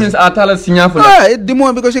that means atala sinya for the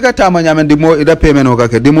more because you got tama nyamen the more ida payment o ka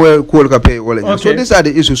ke the more ko ka pay wala so these are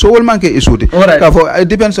the issues so will manke issue ka for it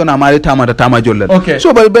depends on amari tama jolle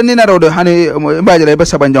so but ben ni na rawdo hani baje la be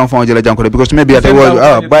saban jam fon jele janko because maybe at was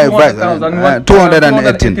by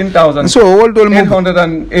 218 so all dol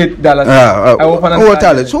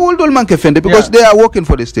 $8 so all dol manke fende because they are working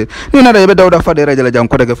for the state ni na be dawda fade rajala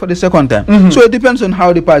janko de for the second time so it depends on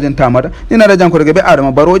how the pageant tamata ni na janko de be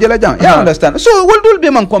adama baro jele jang you understand so all dol be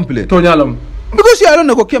man complete to nyalam because ya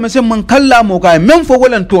lon ko Kemeseng man kala mo kay même fo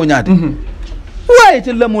wolen to nyaade why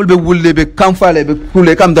till lamol be wulle be kamfale be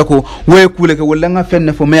kule kam dako way kule ke wala nga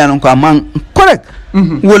fenne fo meyanon ko man correct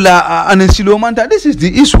wala anesilo manta this is the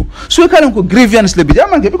issue so kala ko grievance le bijam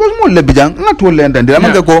manke because mo le bijam na to le ndande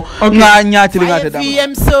manke ko nga nyaati li ngata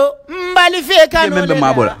dam so mbali fe membe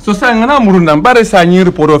mabola so sa ngana murunda bare sa nyi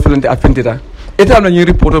report o felente afentita etam la nyi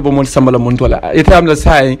report bo mon sambala mon tola etam la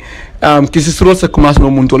say kisi suro sa commence no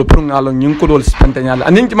mon tola pour ngalo nyi ko dol spentanyala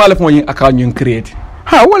anin ti mala fo nyi aka nyi create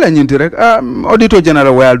wala nyinti rek auditor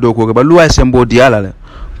general wayal do ko ba luwa sembo diala le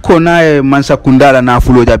ko na mansa kundala na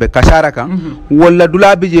fulo jabe kasara kan wala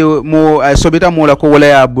dulabi je mo sobita mo la ko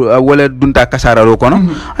wala dunta kasara ro kono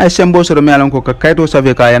ay sembo so do melan ko kayto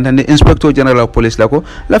save ka yantande inspector general of police la ko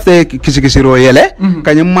lafte kisi ro yele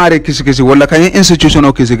kanyum mare kisi wala kanyum institution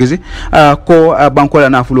o kisi ko banko la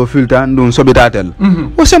na fulo filta ndun sobita tel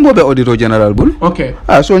o sembo be auditor general bul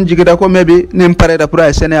so njigida ko mebi nim pareda pour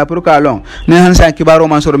ay sene pour ka long ne han sa kibaro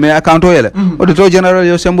man so do me account o yele auditor general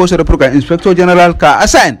yo sembo so do pour ka inspector general ka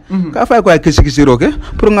assign ka fay ko ay kisi roke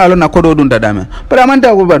pour ngalo na kodo dun dadame para man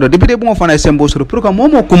dago bado député bu mo fana sembo sur pour ka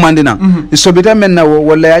momo commandina sobita menna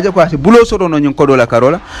wala yaje ko ati bulo so do no nyin kodo la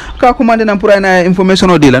karola ka commandina pour ay information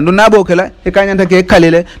o dila ndu nabo kala e kanyanta ke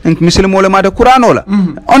kalile en muslimo le mata qur'ano la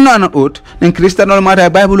onna na ot en kristano mata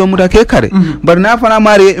bible muta ke kare bar na fana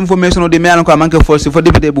mari information o de meano ko manke force fo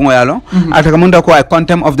député bu mo yalo ataka munda ko ay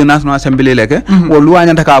contempt of the national assembly leke wo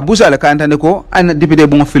luwanyanta ka busale ka antande ko an député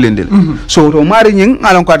bu mo filindil so to mari nyin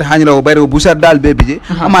alon ko hanyla o bayre busar dal bebije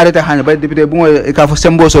amare ta hanya bay député bu mo ka fo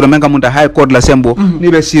sembo so do men ka munta high court la sembo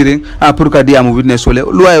ni be siring pour ka diamu witness sole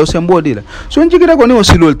luwayo sembo dila so njigida ko ni o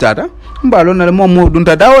silol tata mbalo na mom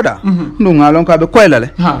dunta dawoda ndu ngalon ka be koylale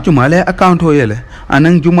jumale account o yele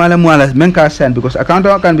anan jumale mola men ka sen because account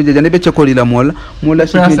o kan be jene be chekoli la mola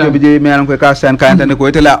sikki be je men ko ka sen ka entane ko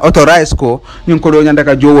etela authorize ko nyin ko do nyanda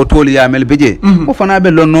ka jowo toli ya mel beje o fana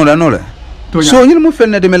be lon no la so ñil mu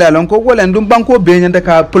felne de melalon ko wala ndum banko be nyanda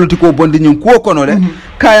ka politico bondi ñin ko kono le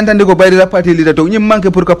ka yantande ko bayri la parti leader to ñim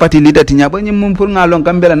manke pour que parti leader ti ñaba ñim mum pour ngalon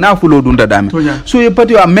gambela na fulo dunda dame so ye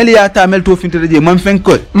parti wa melia ta mel to finte de man fen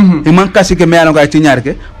ko e man kasi ke melalon ka ti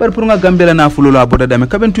ñarke bar pour nga gambela na fulo la boda dame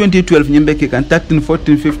kaben 2012 ñimbe ke kan 13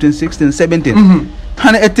 14 15 16 17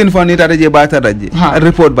 hana 18 foni ta je ba ta daje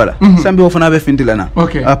report bala sambi o fana be fintila na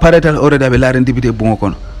paretal already be la ren député bu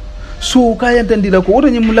ngono so ka yantandi la ko woto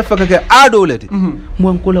nyim lafaka ke adolete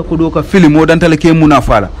mo ko la ko do ka film o dantal ke muna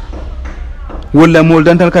fala wala mo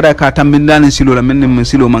dantal kada ka tambindane silo la men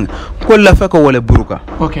silo man ko la faka wala buruka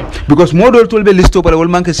because modol tolbe listo bare wol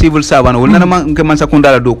manke civil servant wol nana man ke man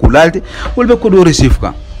sakunda la do ko lalti wol be ko do receive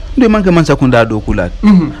ka ndo manke man sakunda do kulat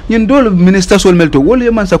ñin dol ministre sol melto wol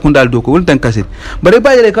man sakunda do ko wol tan kasit bare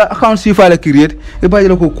bajale ka account sifa la create e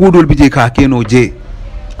bajale ko kudol bi je ka keno je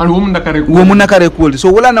an wo nakare ko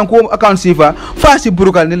so wala nan ko account sifa fasi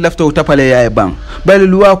burukal ni lafto tapale yaay bank bale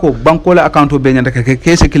luwa ko banko la account be nyanda ka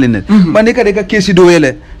kese klinet bandi ka de ka kesi do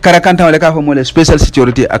wele karakanta wala ka fa mo le special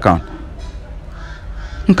security account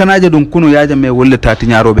kanaje dum kunu yaja me wolle tati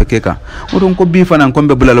nyaarobe keka odon ko bi fanan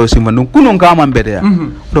kombe bulalo simba dum kunu kama mbede ya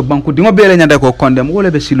do banku dingo bele nyanda ko kondem wole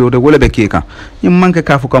be silode wole be keka yim manke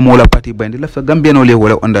kafu ka mola pati bandi lafta Gambia no le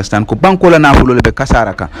wole understand ko banko la nafulo le be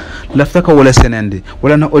kasara ka lafta ka wole senende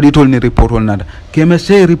wala na auditol ni report wol nada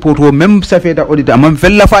Kemeseng report wo même ça fait da audit amam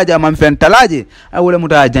fella faja amam fen talaje ay wole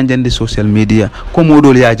muta janjande social media ko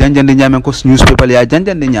modol ya janjande nyame ko newspaper ya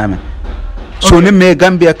janjande nyame so ne me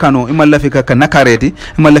Gambia kano imalla fi ka nakareti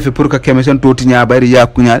imalla fi pour ka Kemeseng toti nya bari ya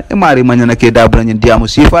kunya e mari manyana ke dabula nyin diamu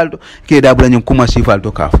sifaldo ke dabula nyin kuma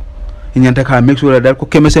sifaldo kaf nyanta ka make sure dal ko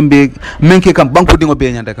Kemeseng be menke kam banko dingo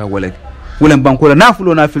be nyanta ka wole banko la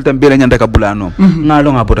nafulo na filtam be nyanta ka bulano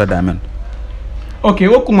ngalo ngabota damen ok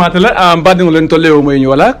wokkuma tala badingo len tolle o moy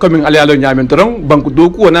wala comme ali alo nyamen toron banku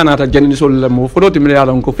do ko nana ta janni sol la mo fodo timle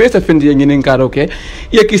yalon ko fesa fendi nginen karo ke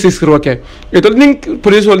ye kisisro ke e tol ning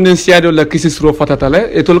presol nen siado la kisisro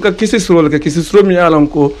fatatale e tol ka kisisro la kisisro mi yalon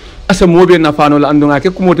ko asa mobe na fano la andunga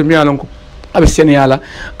ke kumoto mi yalon ko abe seniyala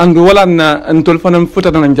andu wala na antol fanam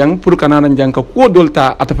futa nan jang pour kanana jang ka ko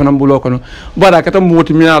dolta ata fanam bulo kono bara kata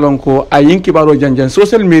moti mi yalon ko ayin kibaro janjan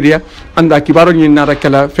social media anda kibaro ni nara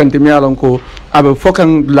kala fenti mi yalon ko abe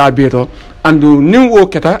fokan labiro andu nim wo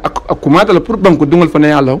keta akumata la pour banko dungol fana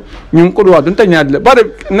yalo nyum ko do wadun tanyadle bare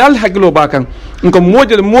nal haglo bakan ko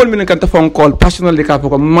model mol min kan ta fon call personally ka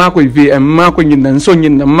ko mako VM mako nyinna so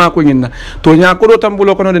nyinna mako nyinna to nya ko do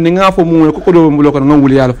tambulo kono de nga fo mu ko do mbulo kono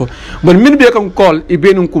ngul yalo fo bon min be kan call e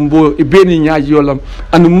benun kumbo e beni nyaaji yolam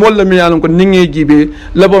andu mol la mi yalo ko ningi jibe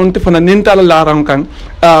la bon te fana nintala la ran kan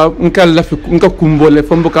nkal la fi nka kumbo le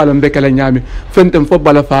fo mbokalo mbekala nyami fentem fo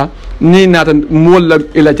bala fa ni nata mol la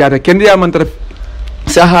ila jara kendi ya man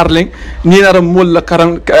saharling ni nara mulla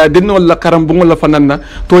karam dinno la karam bungo la fananna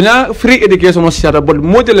to nya free education siara bod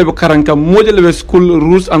modele be karanka modele be school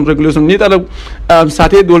rules and regulations ni tara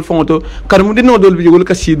sate dol fonto karam dinno dol bi gol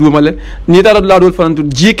ka sidu male ni tara la dol fanantu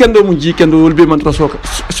jikendo mu jikendo wol be man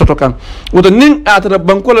soto kan woto nin atara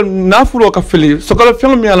bankola nafulo ka fili sokola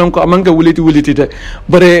film mi alon ko amanga wuliti de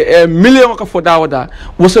bare million ka foda wada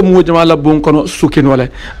wosa mo jama la bon kono sukin wala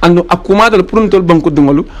ando akuma dal pruntol banko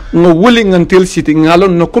dingolu no wuli ngantel city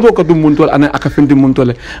ngalon no kodo ko dum muntol ana aka fendi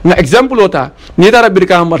muntole nga exemple ota ni dara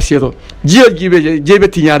birka marchero jiyo jebe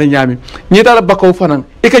tiñaare ñami ni dara bako fanan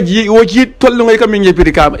e ka ji o ji tollu ngay ka min je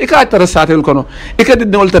birka e ka tara satel kono e ka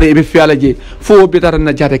dindol tare be fiala je fo be tara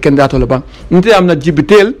na jate kenda to le ban nti am na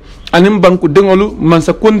jibitel anim banku dengolu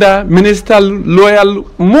mansa kunda ministal loyal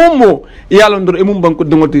momo yalo ndor e mum banku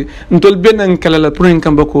dengoti ntol benen kala la pour en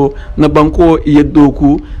kambako na banko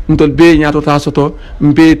yeddoku ntol be nyaato ta soto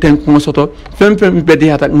mbe tenko soto fempe mbe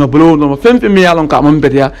diata ngablo no fempe mi yalon ka am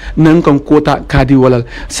bedia nan kan kota kadi walal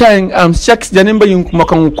saying chaque janim bayun ko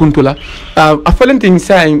makan kuntula a falentin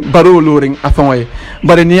saying baro loring afanwaye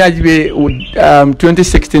bare ni yajibe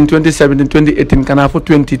 2016 2017 2018 kana fo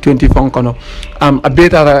 2020 fon kono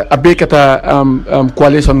bekata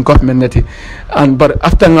coalition government neti and but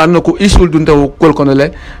after ngano ko isul dunta kol kono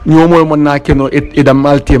le nyomo mon na keno edam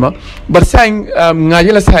maltima but saying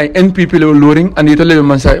ngajela say NPP le loring and ito le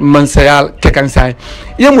man sayal kekan say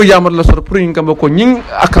yemu yamar la sor pour ngam ko nying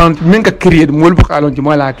account min ka create mol bu kalon ci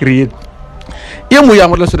mala create yemu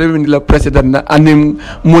yamar la sor min la president na anim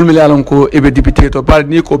mol mi lalon ko ebe député to par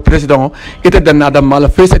ni ko president ita danna dam mala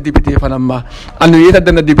fesa député fanama anu ita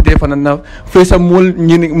danna député fanana fesa mol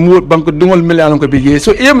ñini mol banko dungol mi lalon ko be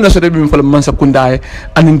so yemu na sor min fal man sa kundaay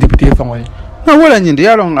anim député fangoy na wala ñindi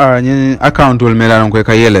yalon ñi account wol mi lalon ko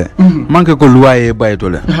ka yele manke ko loyer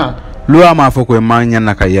baytole luwa ma foko ma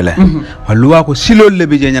nyanna ka yele luwa ko silol le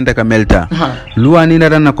bije nyanda ka melta luwa ni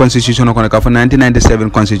na constitution ko ka 1997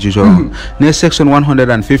 constitution ne section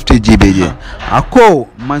 150 gbj ako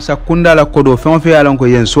man sa kunda la kodo fon fe alon ko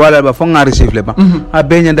yen swala ba fon receive le ba a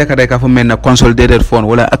be nyanda ka ka fo men consolidated fund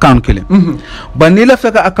wala account kile ba ni la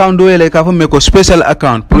feka account do yele ka fo me ko special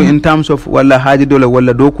account pour in terms of wala haji dola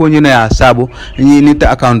wala do ko nyina ya sabo ni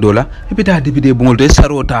ta account dola e bita député bungol de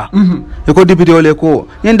sarota e ko député ole ko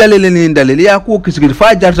yen dalele ni dalili ya ko kisigil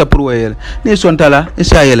fa jarta pour wayel ni sontala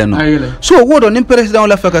isa yele no so wodo ni president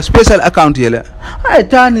la faka special account yele ay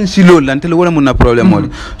tani silol lan tel wala mun na problème mo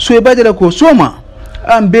so e badela ko soma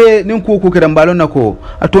ambe nin ko kira mbalo nako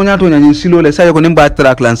atonya nyin silo le sayo ko nin ba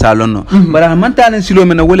track lan salon no bara manta nin silo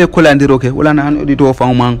men wole ko landiro ke wala na han odito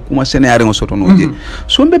fa man kuma senare ngo soto noje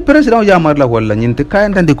so mbe president ya marla wala nyin te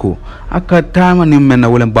kayan tande ko aka tama nin men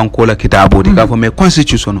wala banko la kitabo di ka fo me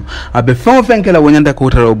constitution abe fon fenke la wonyanda ko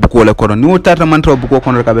taro buko la kono ni o tata man taro buko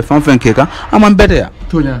kono ka be fon fenke ka amam bete ya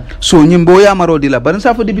so nyimbo ya maro di la ban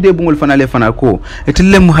sa fo dibide bungol fanale fanal ko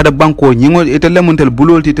etellem hada banko nyingo etellem tel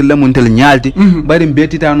bulolti etellem tel nyalti bari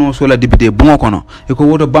betita no so la dibide bungo kono e ko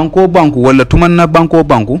woto banko wala tumanna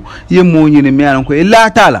banko yemmo nyine me alan ko e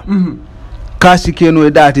latala kasi keno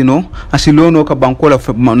e dati no asilono ka banko la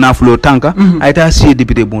nafulo tanka ayta si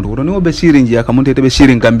dibide bunto woto no be sirinji aka munte be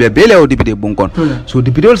sirin Gambia bele o dibide bunkon so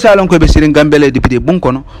dibide ol salon ko be sirin Gambia le dibide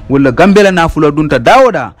bunkono wala Gambia la nafulo dunta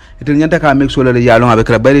dawoda etel nyanta ka mek so la yalon abe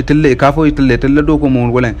kra bari telle ka fo telle do ko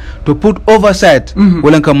mon wala to put oversight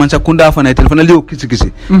wala ka mansa kunda fa na telefona liw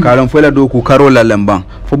kisi kalon fo la do ku karola lemba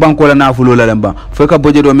fo banko la nafulo la lemba fo ka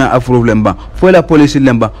boje do men approve lemba fo la police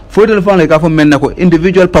lemba fo telefona ka fo men nako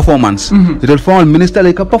individual performance formal minister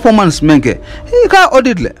like a performance menke he ka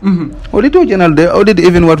audit le auditor general de audit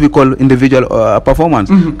even what we call individual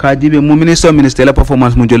performance ka jibe mu minister la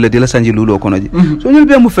performance mu jolle de la sanji lulo kono ji so nyul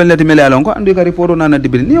be mu fellete mele alon ko andi ka report na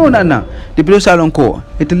dibili ni onana dibilo salon ko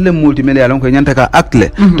etelle multi mele alon ko nyanta ka act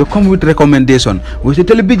le to come with recommendation we se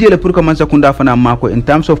tele budget le pour commencer kunda fana mako in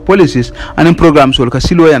terms of policies and in programs so ka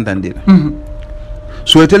silo yantandira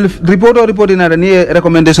so etel report ina ni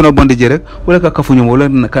recommendation of bondi jere wala ka kafunyo wala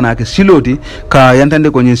kana ke siloti ka yantande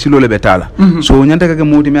ko nyin silole betala so nyanta ka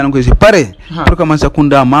muti melan ko si pare pour commencer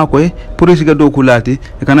kunda mako e pour siga do kulati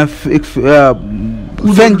kana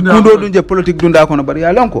fen kundo dunje politique dunda kono bari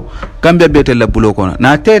ya lonko Gambia betel la bulo kono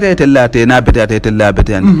na tete telate na betate tella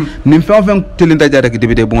betani nim fen telinda jara ki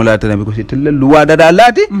debite bon la tan ko si tella luwa dada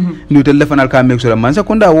lati ni tella fanal ka mek so man sa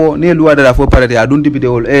kunda wo ne luwa dada fo parate ya dun debite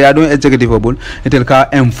wol e ya dun executive bol etel ka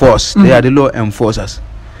enforce they are the law enforcers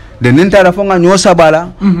den nenta fo nga nyo sabala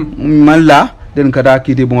malla den kada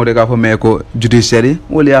kiti bon de ka fo meko judiciary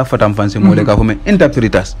wala ya fatam fanse mo de ka fo me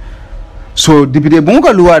interpreters so dibide bon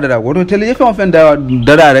ka luwa dada woto tele ye fen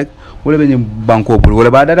dada rek wala be banko bul wala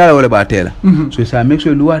ba dada wala ba tela so ça make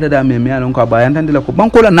so luwa dada me alon ka ba yantande la ko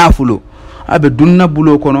banko la nafulo abe dunna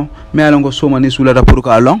bulo kono me alon ko soma ni sula da pour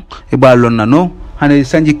ka alon e ba lon na no hane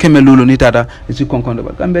sanji kemelulo ni tata e ci konkonde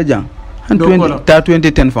ba Gambia jang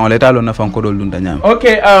 2010 fan leta lo na fan ko do lunda nyam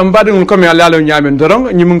okay badum ko mi ala lo nyamen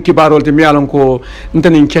dorong nyum kibarol te mi alon ko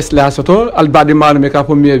ntanin Kexx la soto al badi malu me ka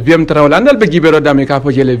fo mi VM trawla andal be gibero dami ka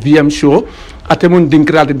fo jele VM show atemun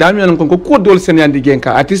dinkrade dami alon ko dol sen yandi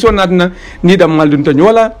genka atiso nadna ni dam mal dun to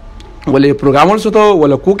nyola wala programme soto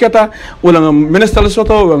wala kuketa wala minister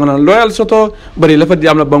soto wala loyal soto bari la fa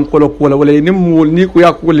diam la banko wala ni mul ni ku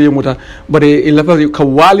yakko le muta bari illa fa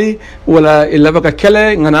kawali wala illa fa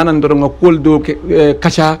kele ngana ndoro nga kol do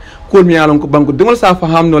kacha kol mi yalon ko banko dungol sa fa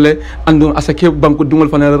hamno le andu asake banko dungol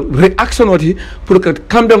fa reaction oti pour que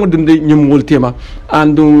kambe ngo dunde nyumul tema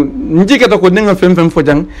andu njigata ko ninga fem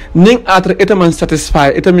fojang ning atre etaman satisfy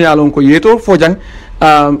etam yalon ko yeto fojang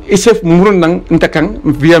isef murun nang ntakang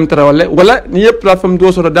VM trawale wala ni platform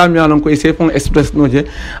do so dam yalon ko isef on express noje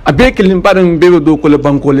abe kelim badam bebe do ko le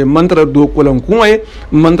banko le mantra do ko lan kumaye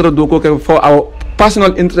mantra do ko for our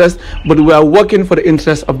personal interest but we are working for the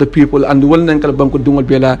interest of the people and wal nankal banko dungol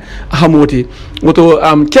bela hamoti woto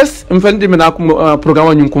Kexx mfandi mena ko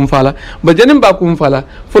programme nyum kum fala ba janim ba kum fala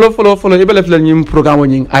follow ibele flan nyum programme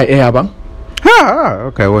nying ay bang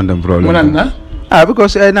okay wonderful problem monanna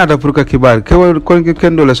because I nada pour ka kibar ko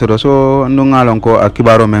kendo le so no ngalon ko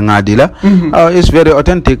kibaro me ngadila is very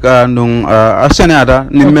authentic no asenada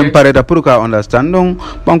ni même pareta pour ka understand donc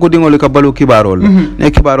banko dingol ka balu kibarol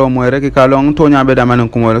ne kibaro mo rek ka long to nyaabe da manen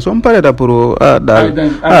ko mo so pareta pour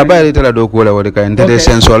bayri tela do ko la wodi ka intérêt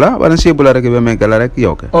sensola wan sibula rek be me kala rek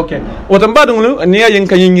yoke okay wotam badung ni yen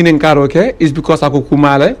ka yinginen karo ke is because ako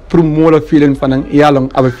kumale pour mo la feeling fanan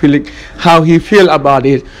yalong aba feeling how he feel about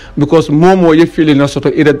it because momo ye feeling also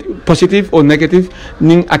either positive or negative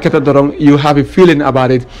ning aketa dorong you have a feeling about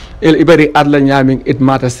it ibari adla nyaming it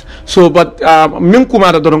matters so but min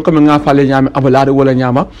kuma da dorong ko nga fale nyame abalade wala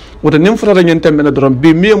nyama wota nim fotata nyen tembe na dorong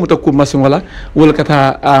bi mi muta ku masin wala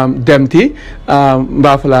kata demti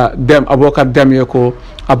mbafala dem aboka dem yeko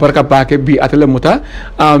abarka baake bi atele muta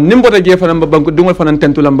nimbo da je fana banko dungol fana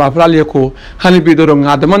tentulam ba fala yeko hani bi dorong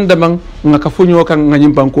nga damang ngaka funyo kan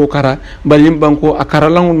nganyim banko kara balim banko akara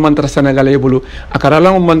langu mantra Sénégalais bulu akara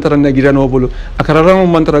langu mantra Nigérian bulu akara langu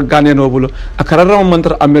mantra Ghanaian bulu akara langu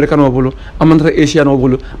mantra American bulu amantra Asian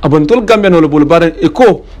bulu abontol Gambian bulu baran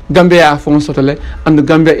eko Gambia fon sotole and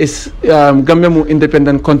Gambia is Gambia mu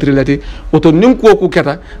independent country lati oto nim ko ku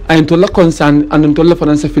keta ay to la concern and to la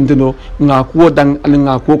finance findino nga ko dang an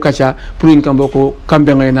nga ko kacha pour kambo ko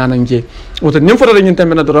Gambia ngay nananje oto nim foto ñin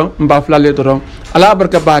tamena doron mba flale doron ala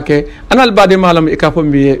barka baake anal bade malam e ka fo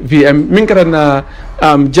mi VM min karana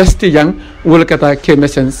Justi Yang wol kata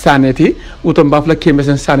Kemeseng Sanneh ti oto mba fla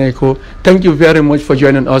Kemeseng Sanneh ko thank you very much for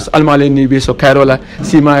joining us almale ni be so Carola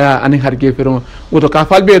simaya ani harge fero oto ka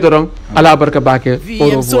falbe doron ala barka baake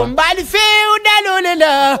VM so mbali feu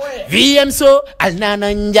dalolela VM so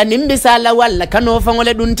alnana njanimbi sala walla kano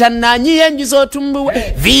fangole dun tanna nyienju so tumbu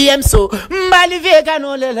VM so mbali ve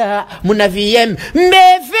kanolela muna VM mbe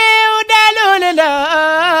feu dalolela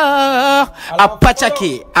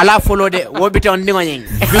apachaki ala folode wobite on ndingo nying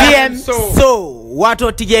VM so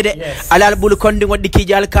wato tijede alal bul kondi ngodi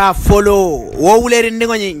kijal ka follow wo wuleri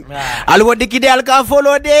ndingo nying al wodi kidal ka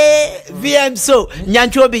follow de VM so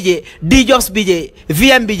nyancho bije D669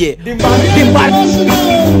 VM bije dimbar